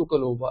Rajya Sukha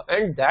Lobha,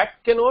 and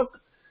that cannot,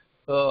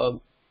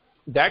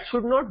 that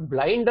should not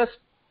blind us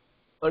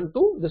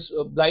unto this,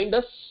 blind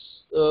us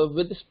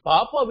with this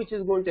papa which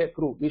is going to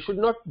accrue. We should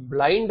not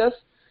blind us,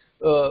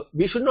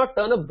 we should not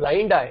turn a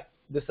blind eye.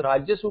 This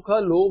Rajya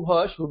Sukha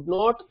Lobha should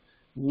not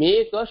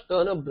make us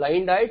turn a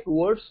blind eye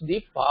towards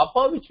the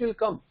papa which will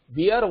come.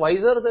 We are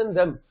wiser than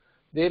them.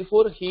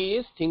 Therefore, he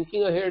is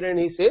thinking ahead and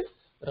he says,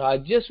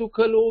 Rajya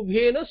Sukha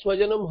Lobhena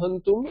Swajanam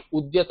Hantum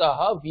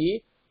Udyataha.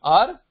 We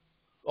are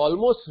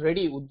almost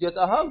ready.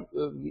 Udyataha,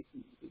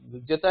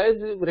 Udyata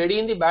is ready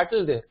in the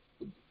battle there.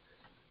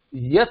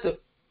 Yat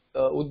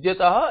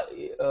Udyataha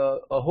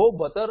Aho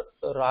Batar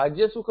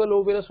Rajya Sukha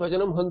Lobhena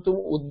Swajanam Hantum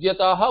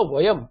Udyataha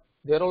Vayam.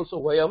 There also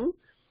Vayam.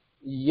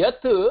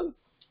 Yat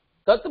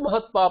Tat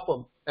Mahat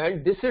Papam.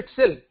 And this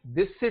itself,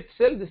 this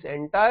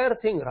entire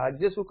thing,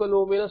 Rajya Sukha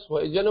Lobhena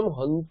Swajanam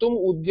Hantum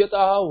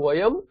Udyataha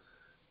Vayam,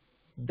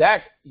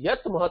 that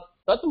Yat Mahat,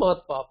 Tat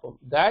Mahat Papam,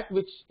 that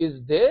which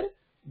is there,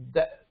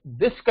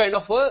 this kind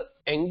of a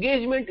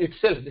engagement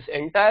itself, this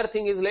entire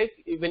thing is like,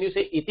 when you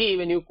say iti,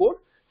 when you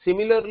quote,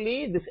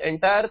 similarly this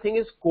entire thing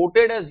is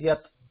quoted as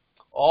Yat.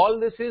 All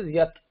this is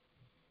Yat.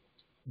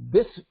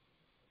 This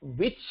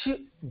which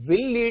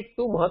will lead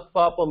to Mahat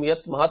Papam,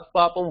 Yat Mahat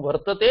Papam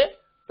Vartate,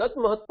 Tat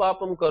Mahat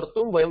Papam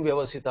Kartum Vayam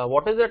Vyavasita.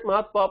 What is that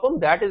Mahat Papam?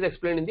 That is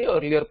explained in the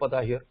earlier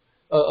pada here,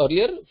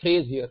 earlier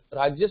phrase here.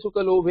 Rajya Sukha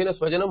Lobhena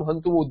Swajanam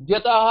Hantum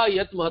Udyataha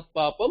Yat Mahat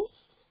Papam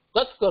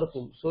Tat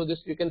Kartum. So this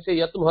you can say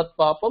Yat Mahat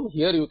Papam,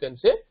 here you can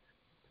say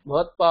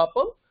Mahat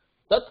Papam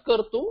Tat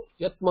Kartum,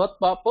 Yat Mahat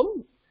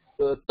Papam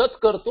Tat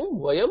Kartum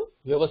Vayam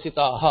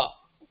Vyavasitaha.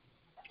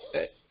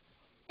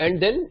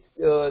 And then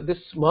this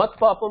Mahat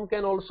Papam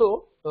can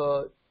also,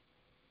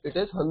 it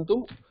is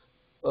Hantum,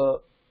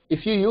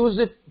 if you use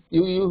it,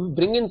 you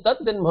bring in Tat,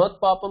 then Mahat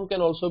Papam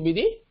can also be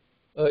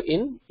the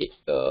in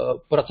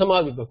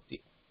Prathama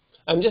Vibhakti.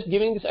 I am just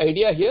giving this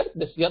idea here.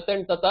 This Yat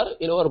and Tat are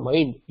in our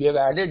mind. We have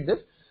added this.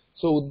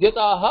 So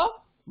Udyataha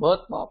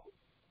Mahat Papam.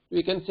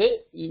 We can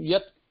say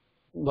Yat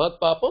Mahat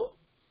Papam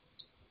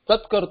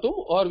Tat Kartum,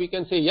 or we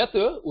can say Yat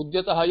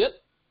Udyataha Yat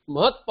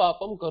Mahat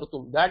Papam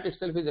Kartum. That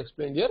itself is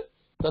explained here.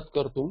 Tat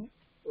Kartum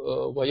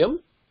Vayam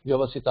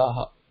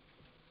Vyavasitaha.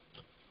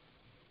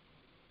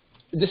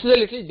 This is a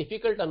little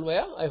difficult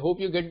Anvaya. I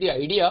hope you get the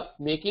idea.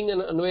 Making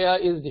an Anvaya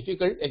is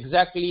difficult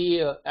exactly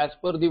as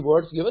per the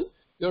words given.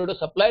 You have to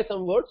supply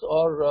some words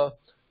or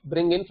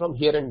bring in from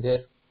here and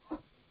there.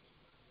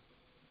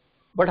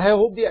 But I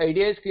hope the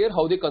idea is clear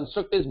how the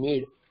construct is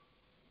made.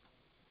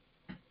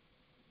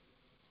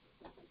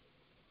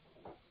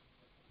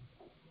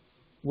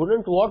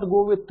 Wouldn't what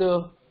go with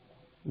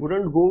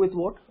wouldn't go with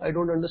what? I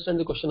don't understand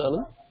the question,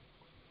 Anand.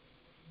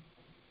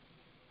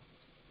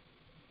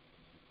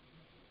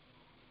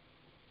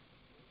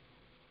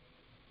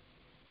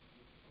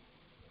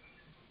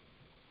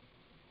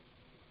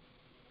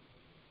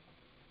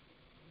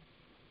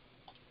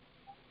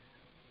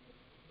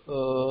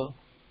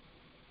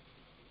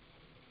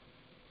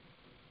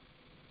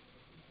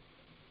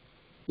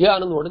 Yeah,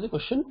 Anand, what is the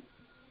question?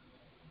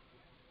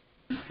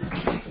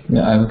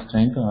 Yeah, I was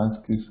trying to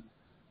ask if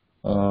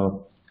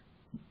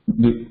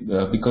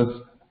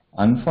because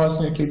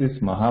unfortunately this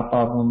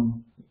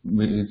Mahapapam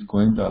is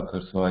going to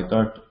occur, so I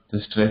thought the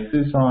stress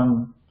is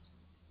on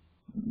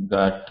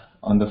that,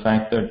 on the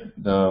fact that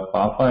the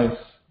Papa is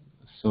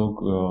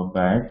so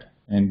bad,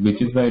 and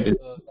which is why it is.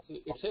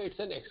 It's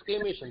an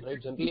exclamation,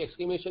 right? Generally,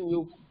 exclamation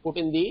you put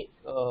in the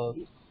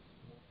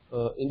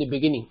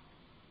beginning.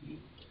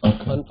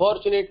 Okay.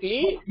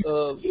 Unfortunately,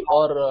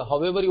 or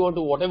however you want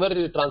to, whatever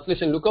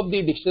translation, look up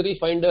the dictionary,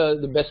 find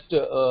the best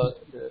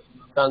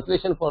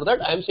translation for that.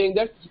 I am saying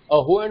that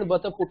Aho and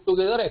Bata put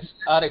together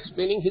are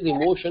explaining his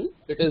emotion.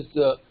 It is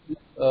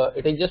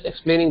just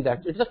explaining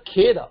that. It's a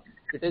kheda.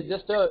 It is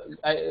just a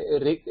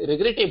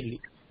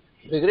regrettably.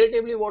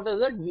 Regrettably, what is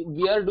that?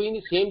 We are doing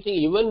the same thing.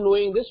 Even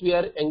knowing this, we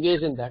are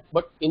engaged in that.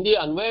 But in the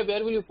Anvaya,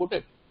 where will you put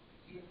it?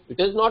 It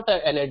is not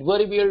an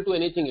adverbial to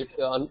anything.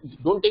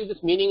 Don't take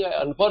this meaning,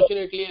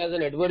 unfortunately, as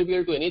an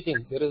adverbial to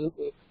anything.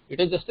 It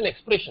is just an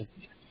expression.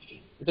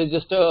 It is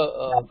just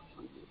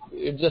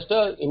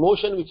a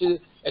emotion which is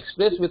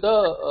expressed with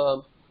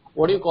a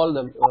what do you call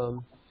them?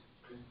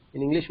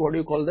 In English, what do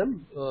you call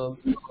them?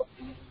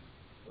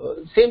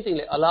 Same thing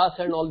like alas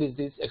and all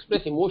these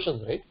express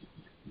emotions, right?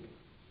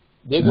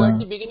 They go at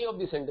the beginning of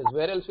the sentence.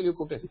 Where else will you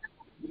put it?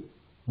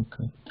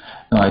 Okay.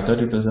 No, I thought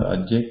it was an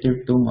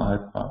adjective to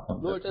Mahat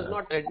Papam. No, it is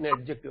not an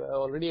adjective. I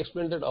already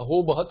explained that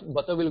aho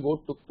bhata will go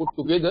to put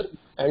together,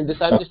 and this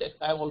I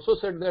have also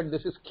said that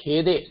this is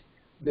khede.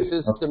 This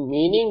is the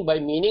meaning. By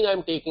meaning, I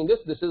am taking this.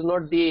 This is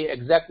not the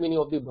exact meaning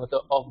of the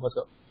bhata.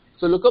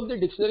 So look up the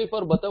dictionary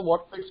for bhata.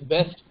 What fits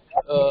best?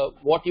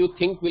 What you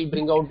think will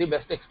bring out the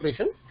best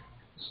expression.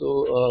 So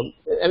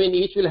I mean,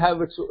 each will have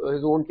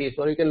his own taste.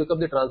 Or you can look up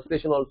the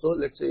translation also.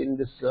 Let's say in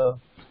this.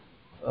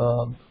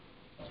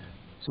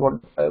 So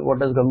what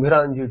does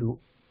Gambhiranji do?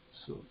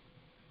 So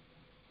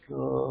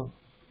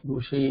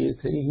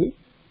Dushayethi,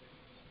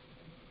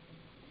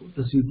 what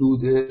does he do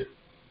there?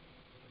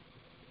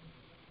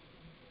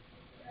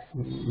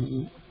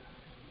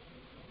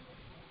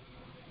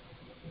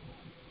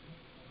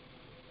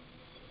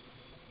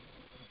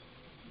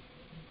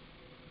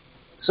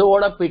 So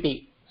what a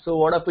pity. So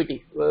what a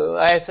pity.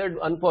 I said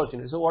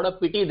unfortunate. So what a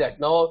pity that.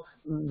 Now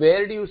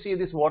where do you see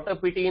this what a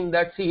pity in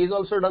that? See, he's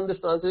also done this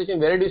translation.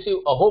 Where do you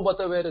see aho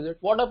bata? Where is it?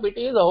 What a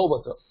pity is aho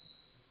bata.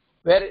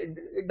 Where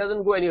it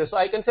doesn't go anywhere. So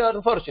I can say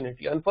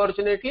unfortunately.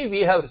 Unfortunately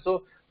we have.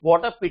 So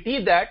what a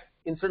pity that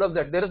instead of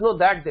that. There is no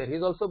that there.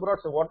 He's also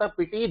brought. So what a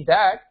pity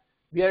that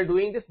we are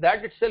doing this.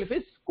 That itself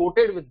is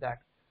quoted with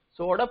that.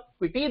 So what a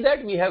pity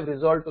that we have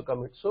resolved to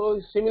commit.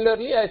 So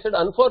similarly I said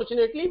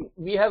unfortunately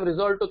we have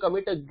resolved to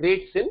commit a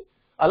great sin.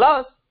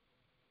 Alas,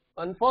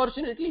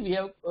 unfortunately we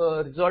have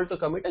resolved to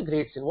commit a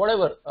great sin.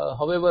 Whatever,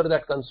 however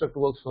that construct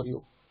works for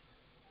you.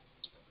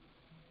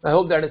 I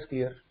hope that is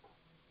clear.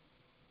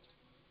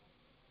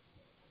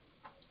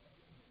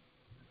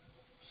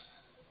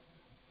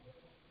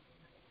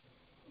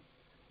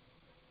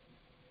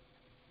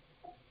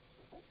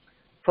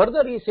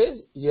 Further he says,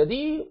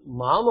 Yadi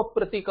mam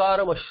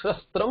apratikaram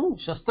ashrastram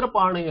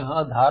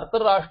shastrapanayah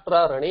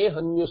dhartarashtra rane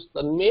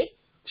hanyustanme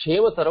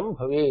kshemataram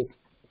bhavet.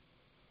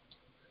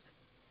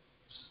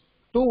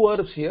 Two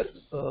verbs here.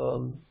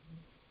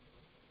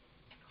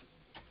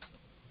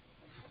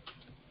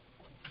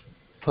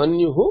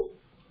 Hanyuhu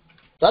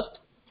tat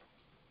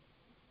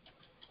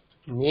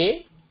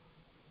me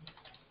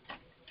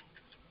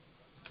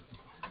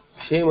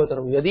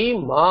kshemataram.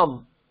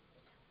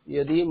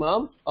 Yadi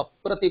mam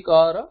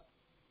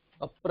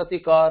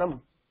apratikaram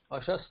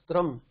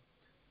ashastram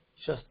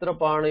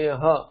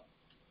shastrapanayah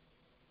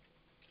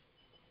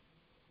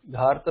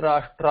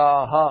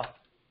dhartarashtraha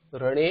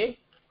rane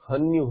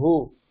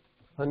hanyuhu.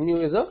 Hanyu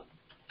is a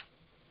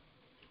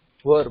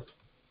verb,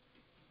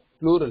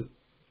 plural,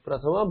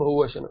 prathama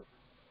bahuvachana.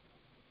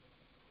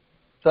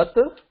 Tat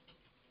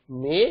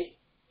me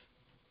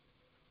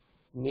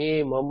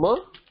mama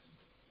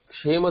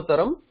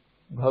kshemataram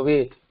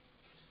bhavet.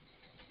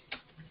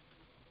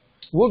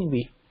 Would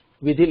be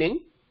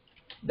vidhiling.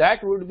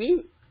 That would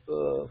be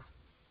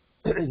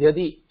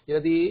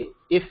yadi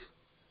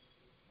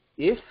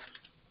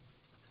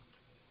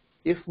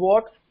if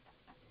what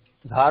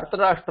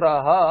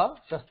dhartarashtraha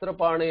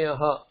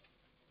shastrapanayah.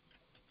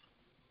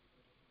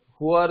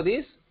 Who are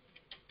these?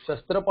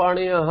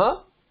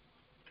 Shastrapanayah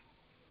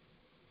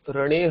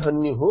rane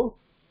hanyuhu.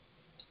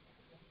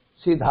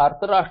 See,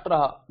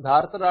 dhartarashtraha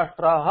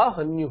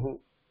hanyuhu.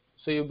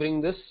 So you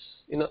bring this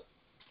in a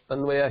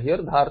anvaya here.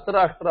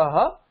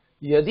 Dhartarashtraha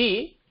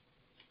yadi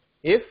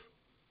if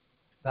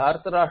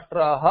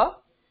dhartarashtraha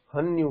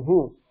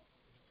hanyuhu.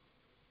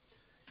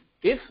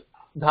 If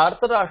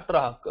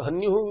dhartarashtraha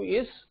hanyuhu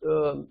is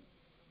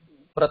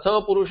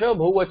prathama purusha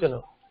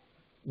bahuvachana,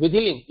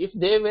 vidhiling. If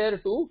they were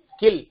to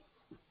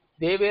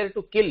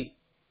kill,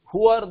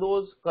 who are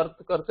those?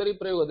 Kartari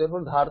prayoga.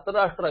 Therefore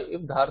dhartarashtra.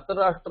 If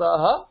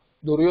dhartarashtraha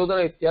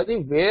duryodhana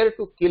ityadi were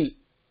to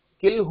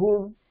kill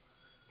whom?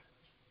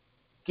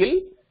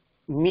 Kill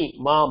me,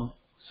 mam.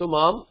 So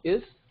mam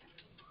is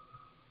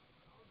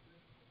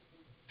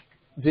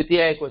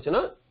dvitiya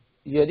ekvachana.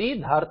 Yadi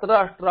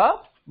dhartarashtra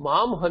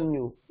mam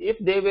hanyu. If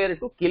they were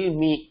to kill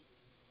me,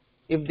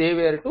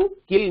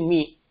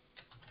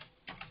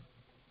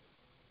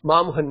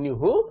 mam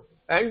hanyuhu.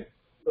 And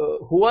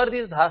who are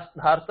these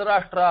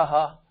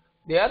dhartarashtraha?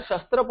 They are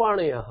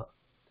shastrapanayah.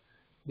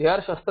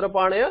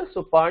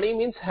 So pani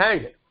means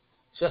hand.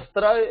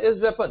 Shastra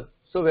is weapon.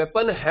 So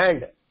weapon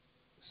hand.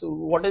 So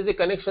what is the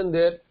connection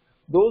there?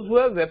 Those who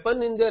have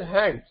weapon in their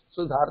hands.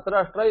 So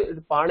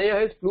dhartarashtra,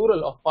 panayah is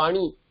plural of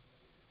pani.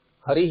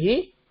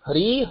 Hari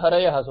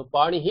harayah. So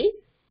pani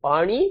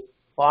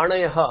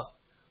panayah.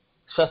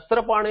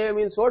 Shastra panayah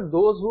means what?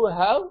 Those who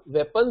have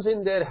weapons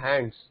in their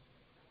hands.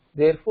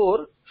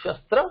 Therefore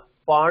shastra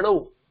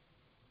panau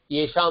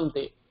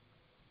yeshamte.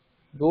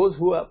 Those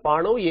who have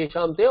panau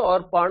yeshamte,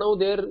 or panau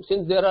there,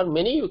 since there are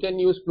many, you can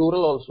use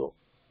plural also.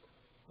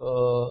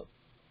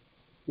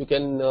 You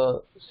can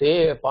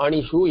say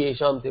panishu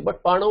yeshamte,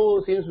 but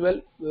panau seems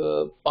well.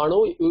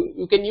 Panau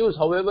you can use,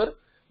 however,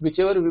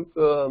 whichever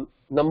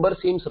number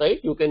seems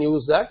right, you can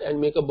use that and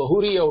make a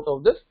bahuri out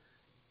of this.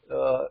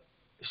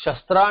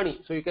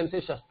 Shastrani. So you can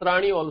say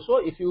shastrani also.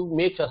 If you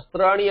make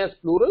shastrani as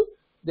plural,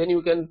 then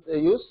you can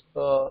use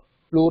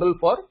plural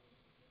for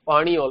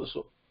pani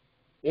also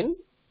in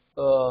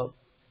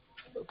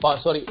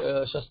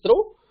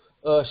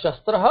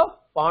Shastraha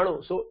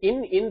Panu. So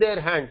in their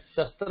hands,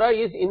 Shastra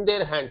is in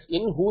their hands.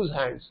 In whose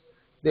hands?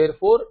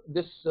 Therefore,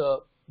 this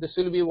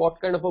will be what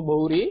kind of a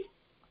Bahuri?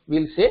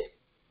 We'll say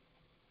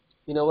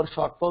in our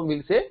short form.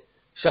 We'll say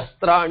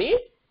Shastrani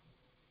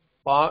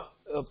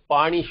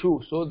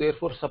Panishu. So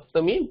therefore,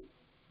 Saptami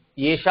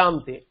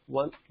Yesham te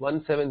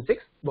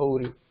 176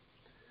 Bahuri.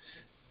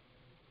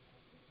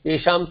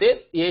 Yesham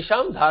te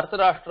Yesham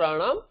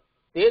Dhartarashtraanam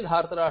te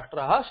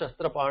Dhartarashtraha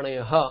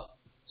Shastrapanayah.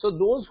 So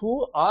those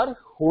who are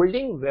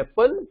holding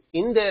weapon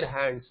in their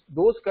hands,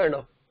 those kind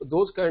of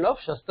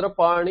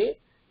Shastrapani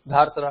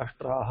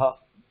Dhartarashtraha,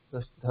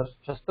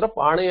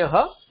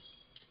 Shastrapanayah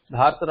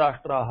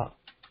Dhartarashtraha.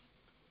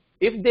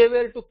 If they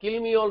were to kill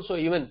me also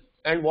even,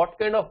 and what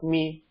kind of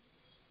me?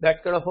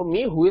 That kind of a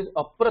me who is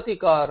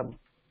Apratikaram.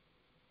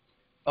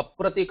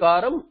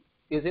 Apratikaram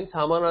is in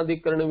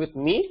Samanadikaranam with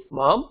me,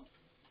 Mam,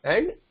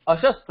 and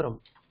Ashastram.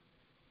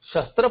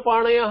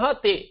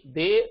 Shastrapanayah te,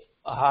 they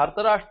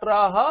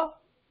Dhartarashtraha,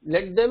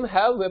 let them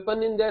have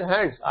weapon in their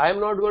hands. I am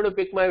not going to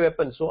pick my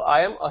weapon, so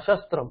I am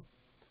Ashastram.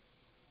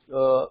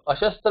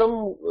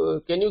 Ashastram,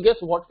 can you guess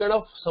what kind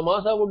of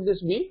samasa would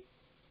this be?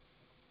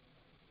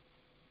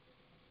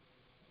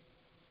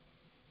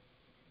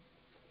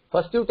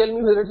 First you tell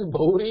me whether it is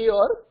Bahuri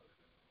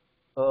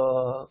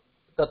or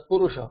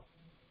Tatpurusha.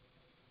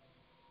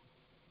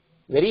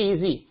 Very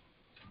easy.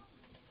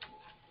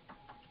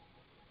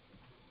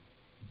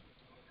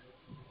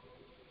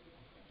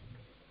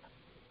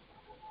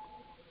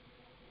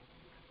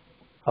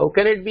 How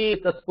can it be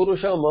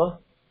Tatpurusha ma?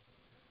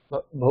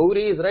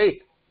 Bahuri is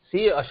right.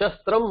 See,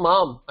 Ashastram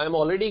Mam. I am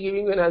already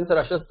giving you an answer.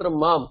 Ashastram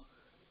Mam.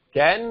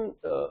 Can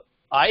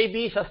I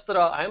be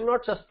Shastra? I am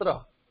not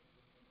Shastra.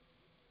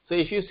 So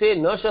if you say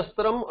Na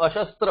Shastram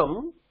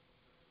Ashastram,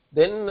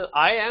 then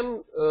I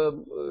am,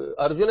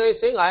 Arjuna is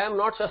saying I am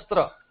not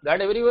Shastra.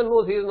 That everyone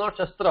knows he is not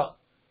Shastra.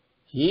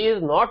 He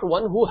is not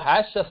one who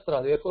has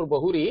Shastra. Therefore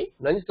Bahuri,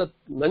 Nanj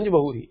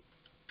Bahuri.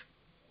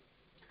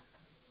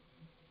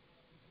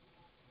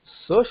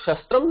 So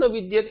Shastram na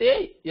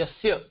vidyate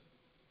yasya.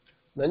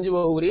 Nanj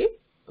Bahuri.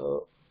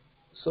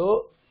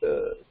 So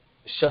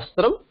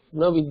Shastram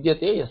na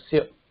vidyate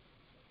yasya.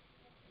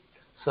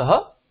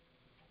 Saha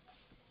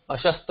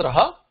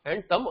Ashastraha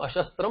and tam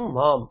Ashastram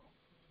Mam.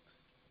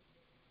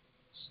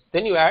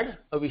 Then you add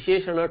a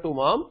Visheshana to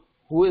Mam.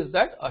 Who is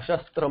that?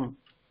 Ashastram.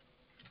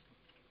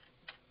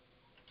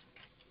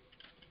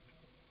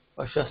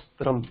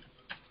 Ashastram.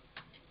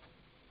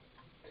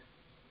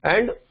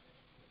 And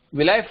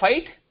will I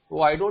fight?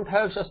 Oh, I don't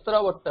have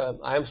Shastra, but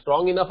I am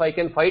strong enough, I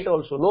can fight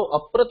also. No,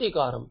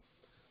 Apratikaram.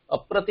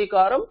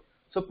 Apratikaram.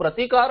 So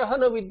Pratikaraha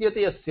na vidyate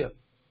yasya.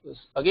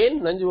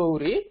 Again,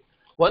 Nanjvahuri.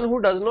 One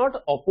who does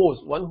not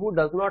oppose, one who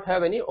does not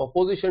have any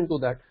opposition to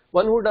that,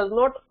 one who does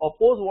not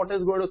oppose what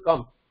is going to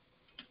come.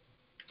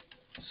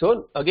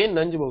 So again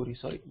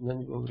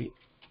Nanjvahuri.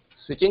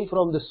 Switching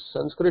from this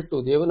Sanskrit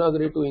to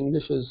Devanagari to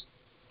English is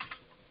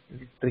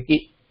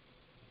tricky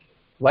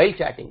while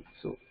chatting,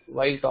 so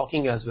while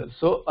talking as well.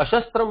 So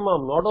Ashastram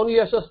Mam, not only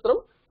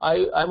Ashastram,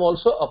 I am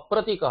also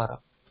Apratikara.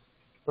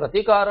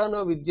 Pratikara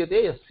na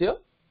vidyate yasya.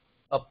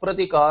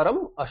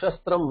 Apratikaram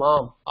Ashastram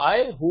Mam.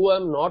 I, who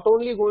am not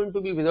only going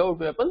to be without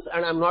weapons,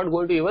 and I am not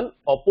going to even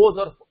oppose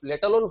or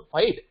let alone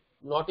fight,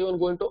 not even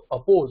going to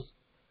oppose.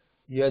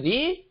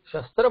 Yadi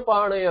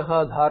Shastrapanayah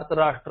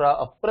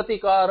Dhartarashtra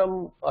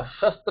Apratikaram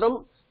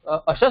Ashastram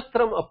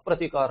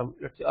Apratikaram.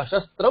 Let's say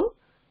Ashastram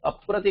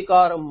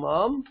Apratikaram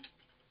Mam.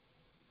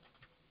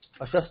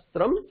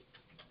 Ashastram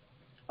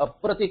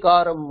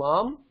Apratikaram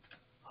Mam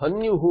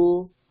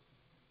Hanyuhu.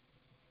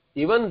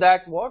 Even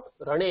that what?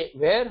 Rane.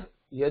 Where?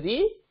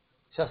 Yadi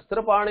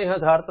Shastrapanayah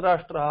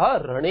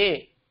Dhartarashtraha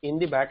Rane, in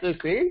the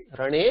battlefield,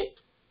 Rane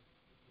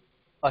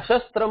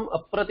Ashastram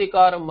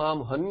Apratikaram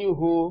Mam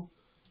Hanyuhu.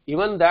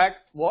 Even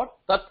that what?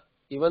 Tat.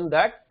 Even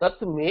that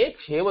Tat me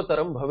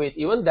Kshemataram Bhavet.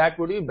 Even that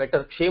would be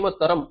better.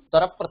 Kshemataram.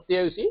 Tarap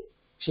Pratyaya, you see.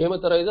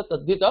 Kshematara is a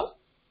Tadhita.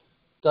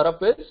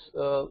 Tarap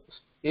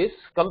is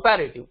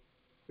comparative.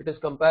 It is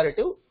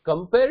comparative.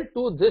 Compared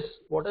to this,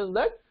 what is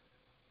that?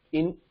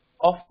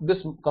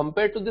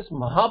 Compared to this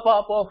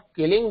Mahapapa of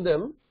killing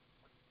them,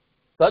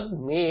 Tad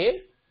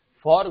me,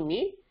 for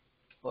me,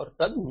 or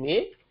Tad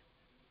me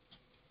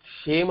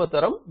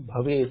Kshemataram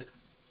Bhavet.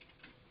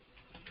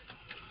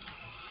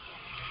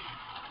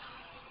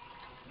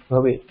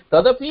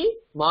 Tadapi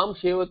Mam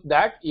Shevat,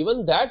 that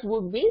even that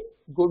would be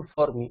good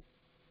for me.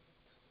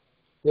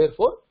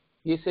 Therefore,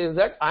 he says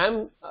that I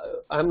am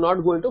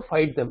not going to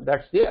fight them.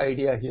 That's the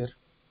idea here.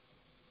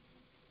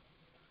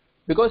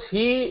 Because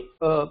he,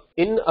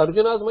 in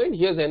Arjuna's mind,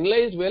 he has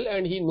analyzed well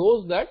and he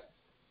knows that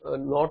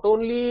not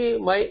only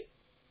my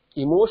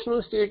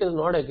emotional state is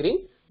not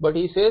agreeing, but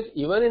he says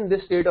even in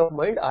this state of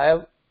mind I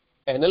have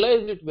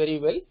analyzed it very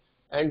well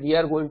and we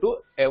are going to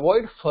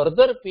avoid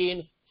further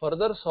pain,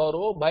 further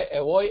sorrow by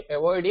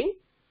avoiding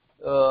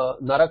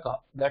naraka.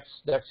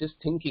 That's his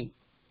thinking.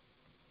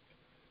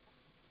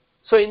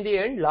 So in the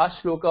end,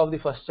 last shloka of the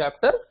first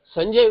chapter,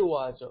 Sanjay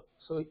Uvacha.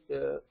 So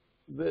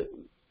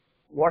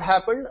what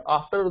happened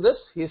after this?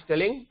 He is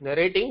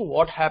narrating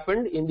what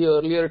happened in the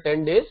earlier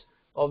 10 days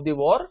of the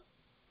war,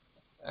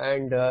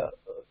 and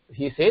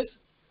he says,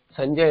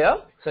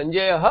 Sanjaya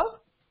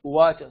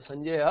uvacha.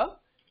 Sanjaya,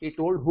 he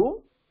told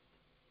whom?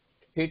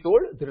 He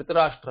told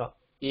Dhritarashtra.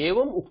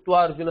 Evam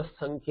uktva Arjuna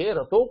sankhe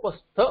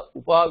ratopastha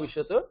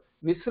upavishat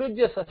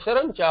visrujya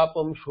sasharam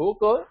chapam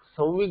shoka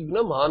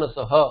samvigna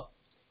manasaha.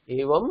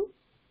 Evam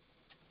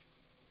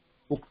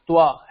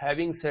uktva,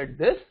 having said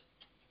this,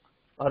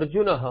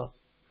 Arjuna,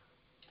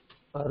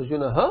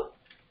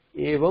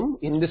 evam,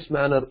 in this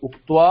manner,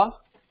 uktva,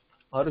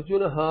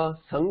 Arjuna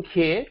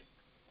sankhe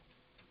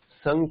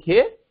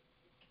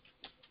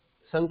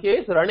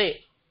is rane,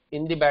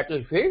 in the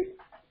battlefield,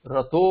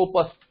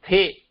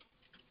 ratopasthe,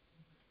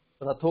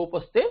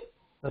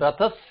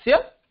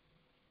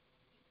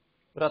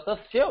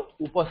 rathasya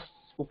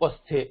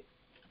upasthe,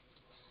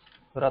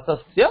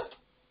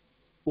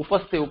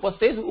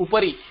 upaste is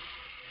upari,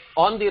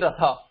 on the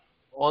ratha,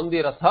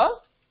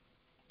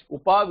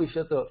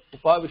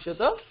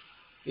 upavishata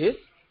is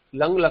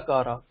lang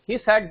lakara. He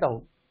sat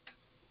down.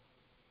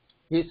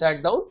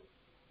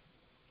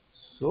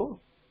 So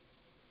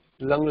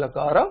lang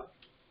lakara,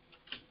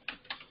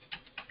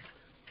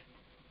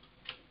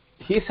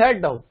 he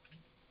sat down.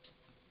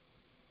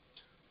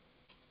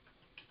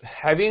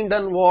 Having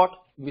done what?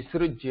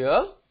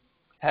 Visrujya,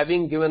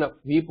 having given up.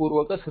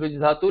 Vipurvaka sruj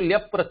dhatu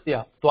lyap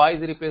pratyaya,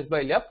 twice replaced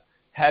by lyap.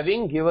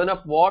 Having given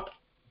up what?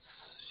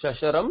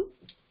 Shasharam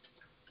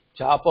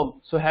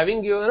chapam. So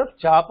having given up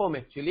chapam,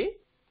 actually,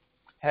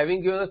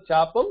 having given up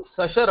chapam,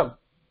 sasharam.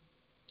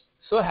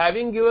 So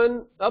having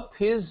given up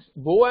his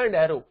bow and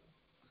arrow.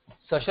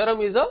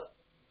 Sasharam is a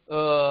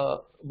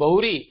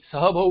bahuri,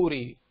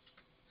 sahabhauri.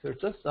 So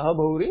it's a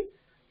sahabhauri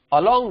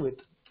along with.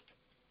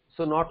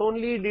 So not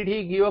only did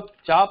he give up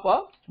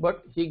chapa,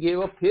 but he gave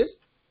up his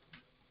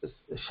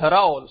shara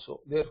also.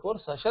 Therefore,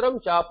 sasharam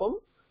chapam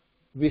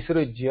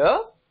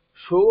visrujya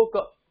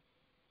shoka.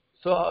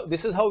 So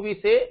this is how we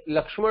say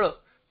Lakshmana,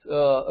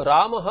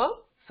 Ramaha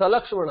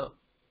Salakshmana.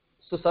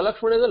 So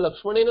Salakshmana is a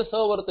Lakshmanena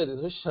saha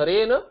vartate. So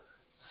Sharena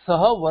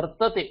saha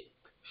vartate.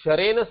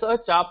 Sharena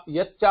saha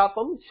yat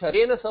chapam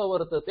Sharena saha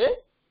vartate.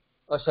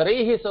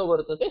 Sharaihi saha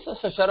vartate.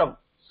 Sasharam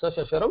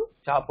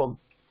chapam.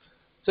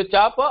 So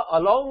chapa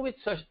along with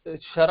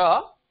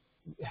shara,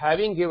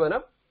 having given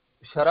up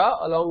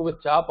shara along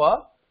with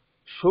chapa,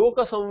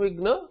 shoka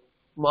samvigna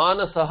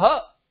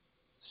manasaha.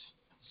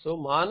 So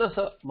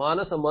manasa,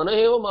 mana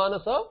eva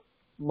manasa,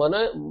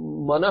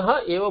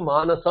 manaha eva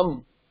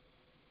manasam.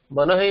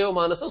 Manaha eva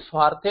manasa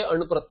swarthe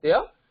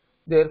anupratyaya.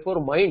 Therefore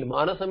mind,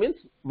 manasa means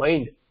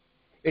mind.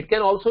 It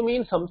can also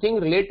mean something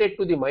related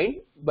to the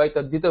mind by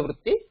tadhita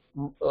vritti.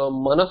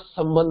 Manas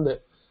sambandhi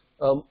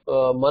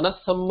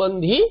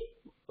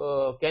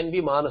can be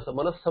manasa.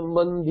 Manas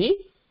sambandhi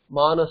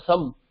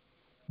manasam.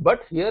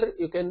 But here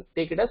you can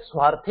take it as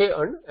swarthe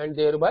and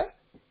thereby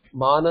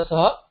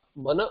manasa,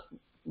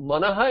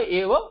 manaha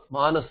eva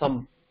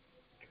manasam.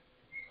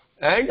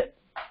 And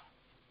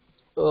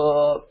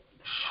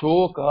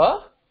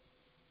shoka,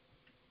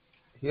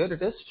 here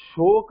it is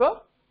shoka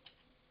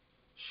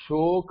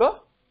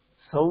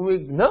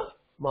samvigna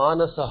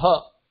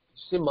manasaha.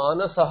 See,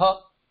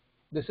 manasaha,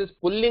 this is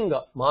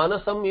pullinga.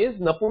 Manasam is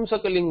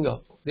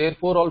napumsakalinga,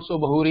 therefore also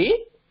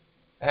bahuri,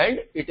 and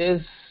it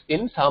is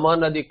in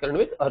samanadikaran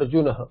with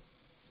Arjuna.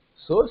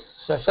 So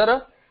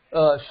shashara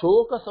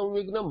shoka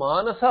samvigna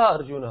manasa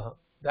Arjuna.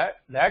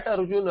 That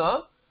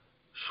Arjuna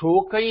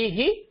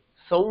shokaihi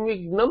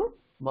samvignam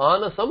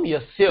manasam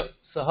yasya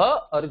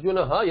saha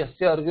Arjunaha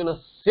yasya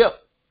Arjunasya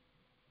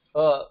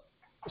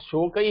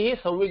shokaihi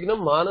samvignam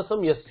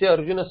manasam yasya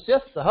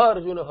Arjunasya saha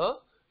Arjunaha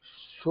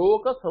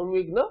shoka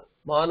samvigna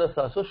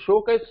manasa. So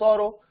shoka is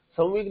sorrow,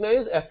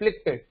 samvigna is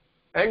afflicted,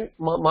 and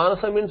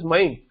manasa means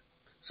mind.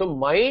 So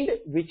mind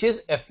which is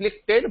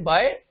afflicted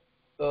by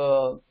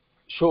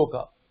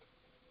shoka.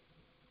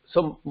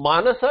 So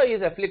manasa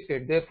is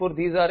afflicted, therefore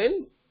these are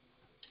in,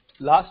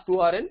 last two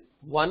are in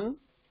 1,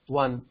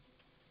 1.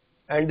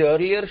 And the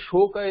earlier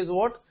shoka is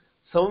what?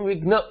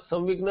 Samvigna.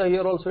 Samvigna,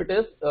 here also it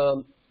is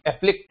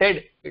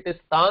afflicted, it is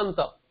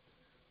tanta.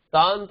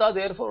 Tanta,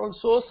 therefore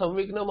also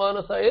samvigna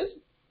manasa is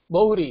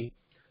bahuri.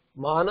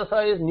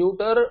 Manasa is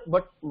neuter,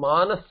 but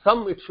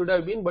manasam it should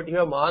have been, but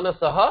here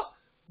manasaha,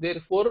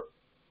 therefore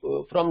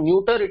from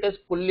neuter it is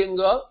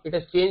pullinga, it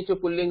has changed to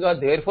pullinga,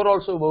 therefore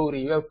also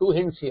bahuri. You have two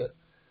hints here.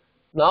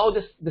 Now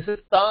this is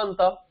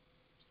tanta,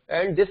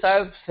 and this I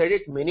have said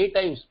it many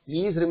times.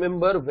 Please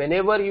remember,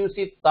 whenever you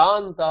see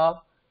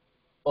tanta,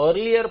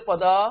 earlier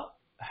pada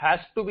has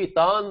to be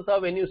tanta.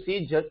 When you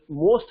see,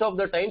 most of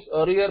the times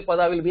earlier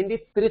pada will be in the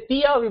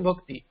tritiya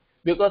vibhakti,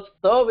 because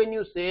ta, when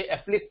you say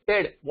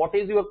afflicted, what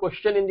is your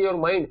question in your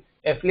mind?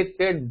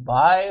 Afflicted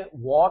by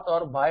what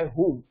or by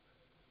whom?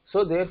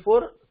 So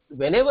therefore,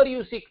 whenever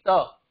you see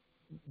ta,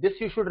 this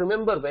you should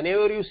remember,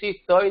 whenever you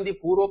see ta in the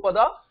purva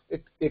pada,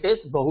 it is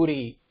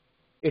bahuri.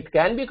 It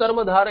can be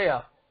karma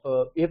dharaya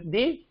if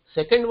the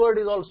second word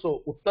is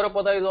also, uttara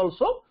pada is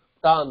also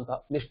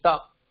tanta,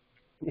 nishta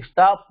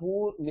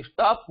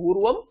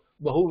purvam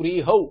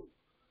bahuvrihau.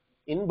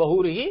 In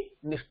Bahurihi,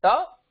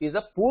 Nishta is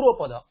a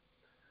Purvapada.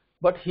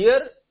 But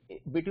here,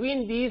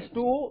 between these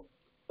two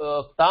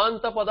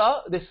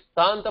Tantapada, this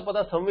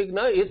Tantapada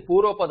Samvigna is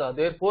Purvapada.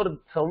 Therefore,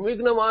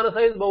 Samvigna Manasa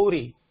is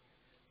Bahuri.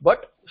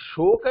 But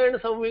Shoka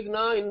and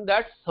Samvigna, in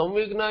that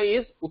Samvigna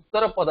is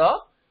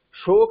Uttarapada,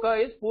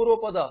 Shoka is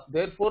Purvapada.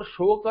 Therefore,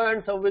 Shoka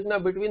and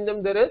Samvigna, between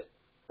them there is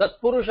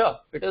Tatpurusha.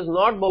 It is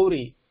not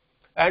Bahuri.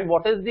 And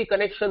what is the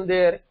connection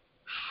there?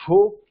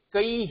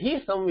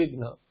 Shokaihi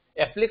Samvigna.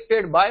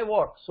 Afflicted by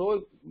what?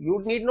 So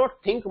you need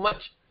not think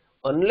much.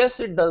 Unless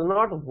it does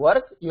not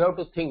work, you have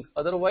to think.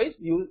 Otherwise,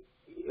 you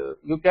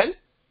can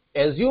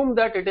assume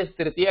that it is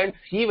Tritiya and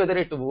see whether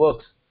it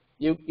works.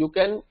 You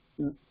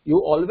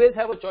always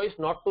have a choice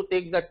not to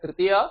take that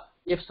Tritiya.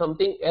 If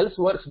something else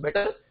works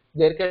better,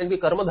 there can be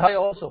Karmadhaya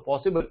also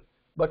possible.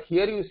 But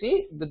here you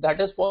see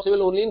that is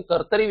possible only in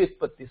Kartari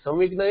Vitpatti.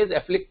 Samvigna is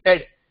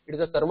afflicted. It is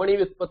a Karmani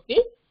Vitpatti.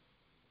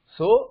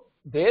 So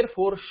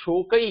therefore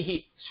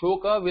Shokaihi,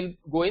 Shoka will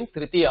go in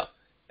Tritiya.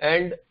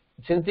 And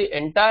since the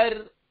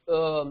entire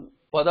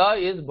Pada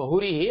is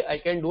Bahurihi, I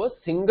can do a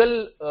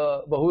single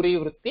Bahuri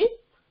Vritti.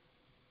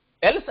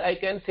 Else I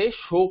can say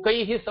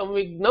Shokaihi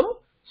Samvignam,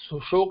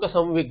 Shoka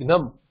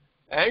Samvignam.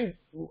 And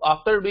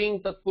after doing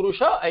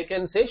Tatpurusha, I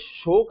can say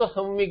Shoka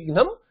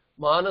Samvignam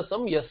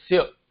Manasam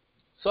Yasya.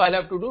 So I'll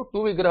have to do two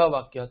Vigraha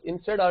Vakyas.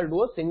 Instead I'll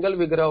do a single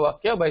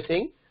Vigraha Vakya by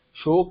saying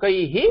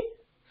Shokaihi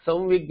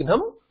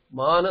Samvignam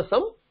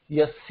Manasam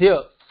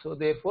Yasya. So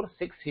therefore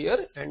 6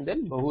 here and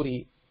then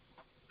Bahuri.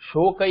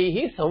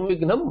 Shokaihi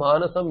Samvignam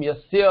Manasam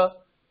Yasya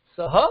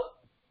Saha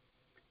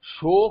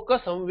Shoka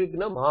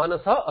Samvigna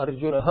Manasa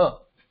Arjunaha.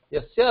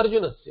 Yasya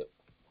Arjunasya.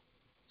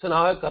 So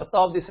now I have Karta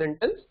of the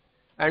sentence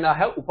and I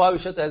have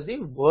Upavishat as the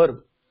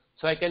verb.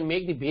 So I can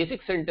make the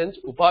basic sentence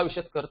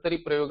Upavishat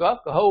Kartari Prayoga.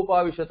 Kaha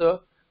Upavishat?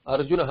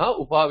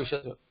 Arjunaha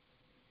Upavishat.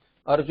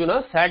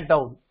 Arjuna sat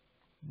down.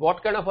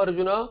 What kind of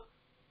Arjuna?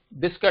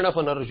 This kind of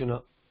an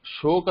Arjuna.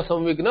 Shoka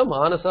Samvigna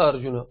Manasa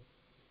Arjuna.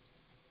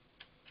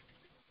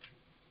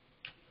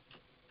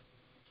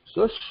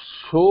 So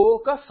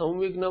Shoka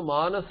Samvigna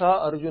Manasa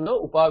Arjuna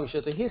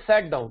Upavishat. He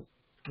sat down.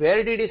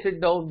 Where did he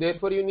sit down?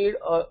 Therefore you need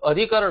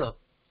Adhikarana.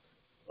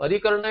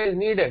 Adhikarana is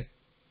needed.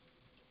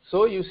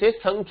 So you say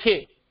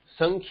Sankhye.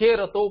 Sankhye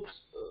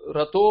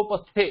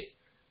Ratopasthe.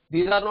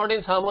 These are not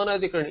in Samana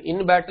Adhikarana.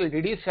 In battle.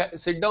 Did he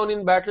sit down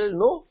in battle?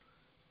 No.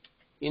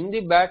 In the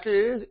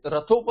battle,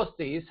 Ratopasthe,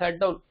 he sat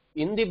down.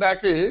 In the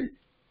battle,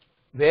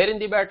 where in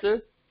the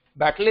battle?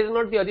 Battle is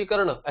not the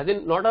Adhikarana. As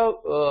in, not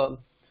a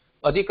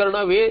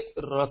Adhikarana way,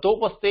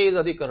 Ratopasthe is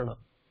Adhikarana.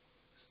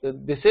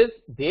 This is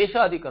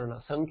Desha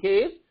Adhikarana.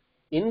 Sankhya is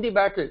in the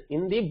battle,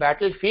 in the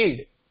battlefield.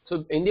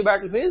 So, in the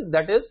battlefield,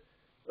 that is,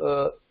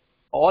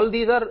 all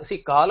these are, see,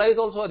 Kala is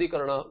also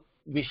Adhikarana,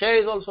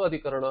 Vishaya is also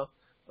Adhikarana,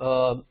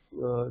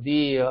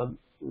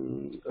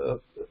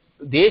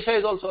 Desha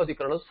is also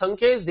Adhikarana,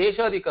 Sankhya is Desha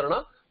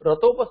Adhikarana,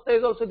 Ratopastha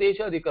is also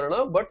Desha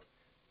Adhikarana, but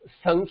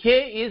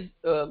Sankhya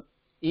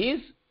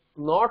is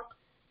not,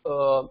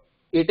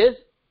 it is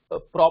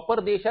proper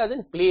Desha as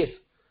in place,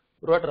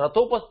 but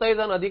Ratopastha is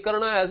an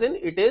Adhikarana as in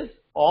it is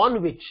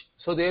on which.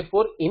 So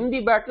therefore in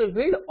the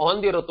battlefield,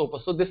 on the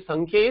Ratopastha. So this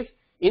Sankhya is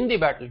in the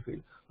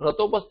battlefield.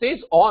 Ratopastha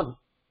is on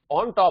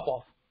top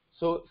of.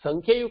 So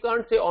Sankhya you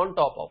can't say on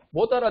top of.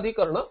 Both are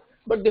Adhikarana,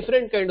 but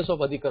different kinds of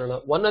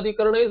Adhikarana. One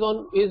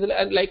Adhikarana is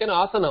like an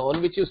asana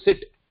on which you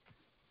sit.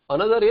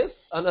 Another is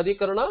an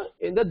Adhikarana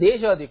in the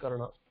Desha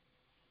Adhikarana.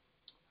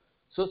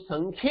 So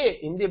Sankhya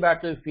in the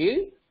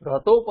battlefield,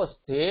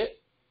 Ratopasthe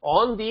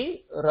on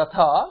the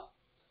Ratha,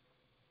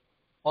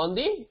 on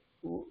the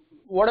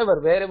whatever,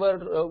 wherever,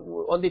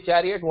 on the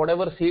chariot,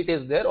 whatever seat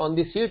is there, on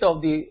the seat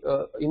of the,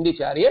 in the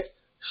chariot,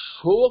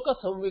 Shoka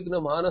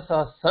Samvigna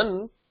Manasa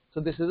San. So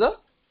this is a,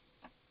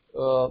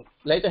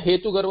 like a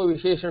Hetu Garva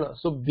Visheshana.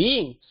 So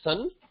being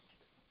San,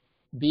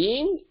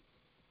 being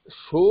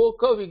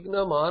Shoka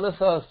Vigna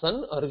Manasa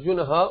San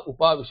Arjunaha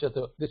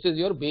Upavishata. This is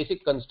your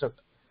basic construct.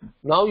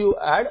 Now you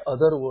add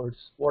other words.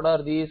 What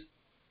are these?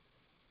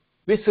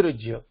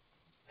 Visrujya,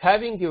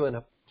 having given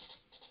up.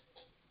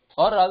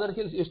 Or rather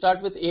you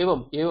start with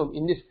evam,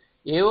 in this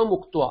evam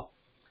uktva,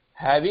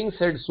 having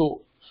said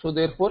so. So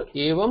therefore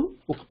evam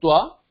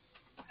uktva,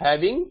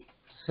 having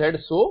said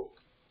so,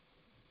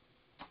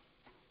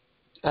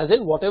 as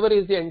in whatever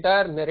is the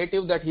entire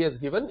narrative that he has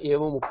given,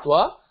 evam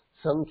uktva,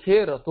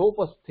 sankhye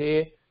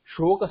ratopasthe,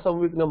 shoka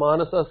samvigna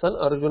manasa san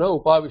arjuna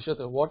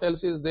upavishata. What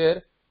else is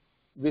there?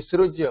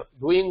 Visrujya,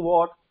 doing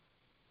what?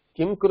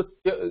 Kim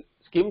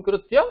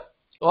krutya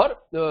or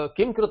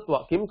kim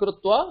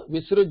krutva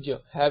visrujya,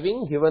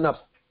 having given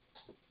up.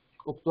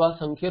 Uktva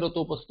sankhya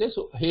ratopaste.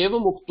 So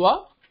hevam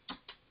uktva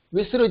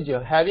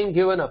visrujya, having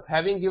given up.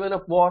 Having given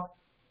up what?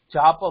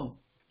 Chapam.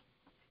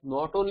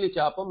 Not only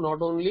chapam,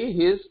 not only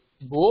his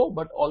bow,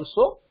 but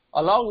also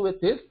along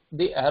with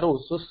the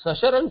arrows. So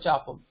sasharan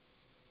chapam.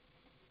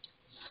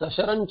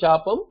 Sasharan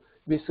chapam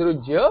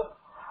visrujya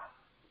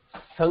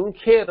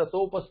sankhya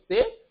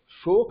ratopaste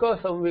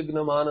shoka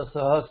samvigna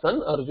manasa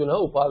san arjuna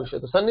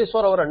upavishata. San is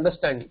for our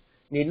understanding,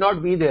 need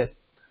not be there.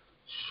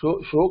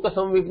 Shoka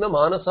samvigna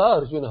manasa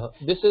Arjuna.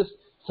 This is,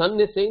 son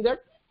is saying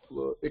that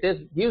it is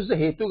gives the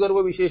hetu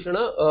garva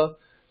visheshana,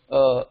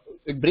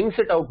 it brings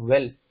it out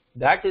well.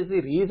 That is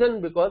the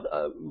reason because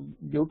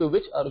due to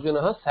which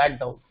Arjuna has sat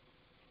down.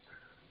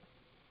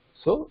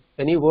 So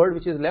any word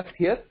which is left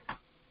here.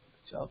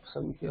 So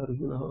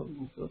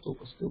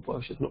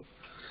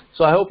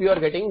I hope you are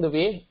getting the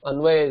way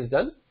Anvaya is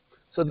done.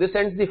 So this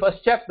ends the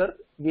first chapter.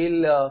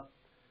 We'll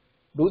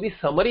do the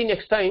summary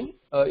next time.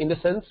 In the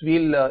sense,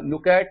 we'll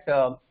look at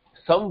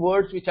some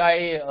words which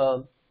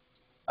I'll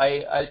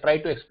try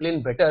to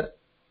explain better,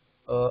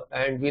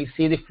 and we'll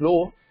see the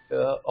flow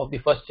of the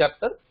first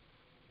chapter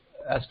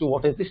as to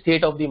what is the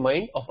state of the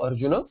mind of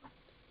Arjuna.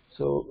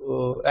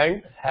 So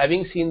and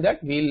having seen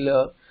that,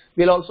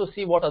 we'll also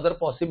see what other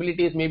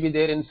possibilities may be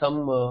there in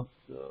some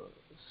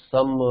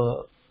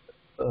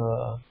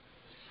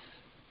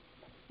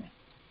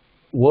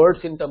words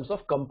in terms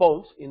of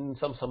compounds in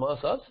some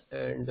samasas,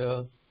 and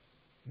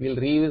we'll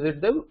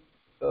revisit them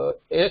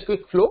in a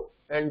quick flow,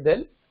 and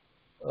then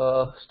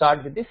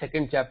start with the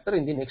second chapter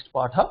in the next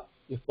patha,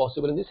 if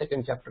possible in the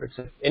second chapter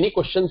itself. Any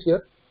questions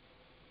here?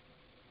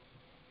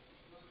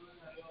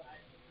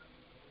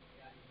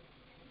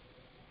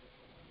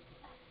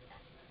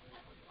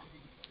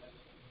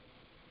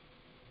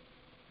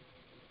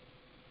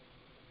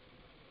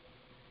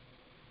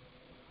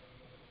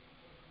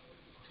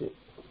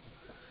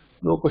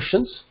 No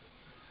questions?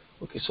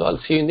 Okay, so I'll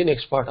see you in the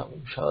next part.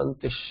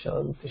 Shanti,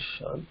 Shanti,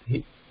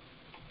 Shanti.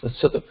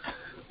 That's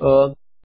it.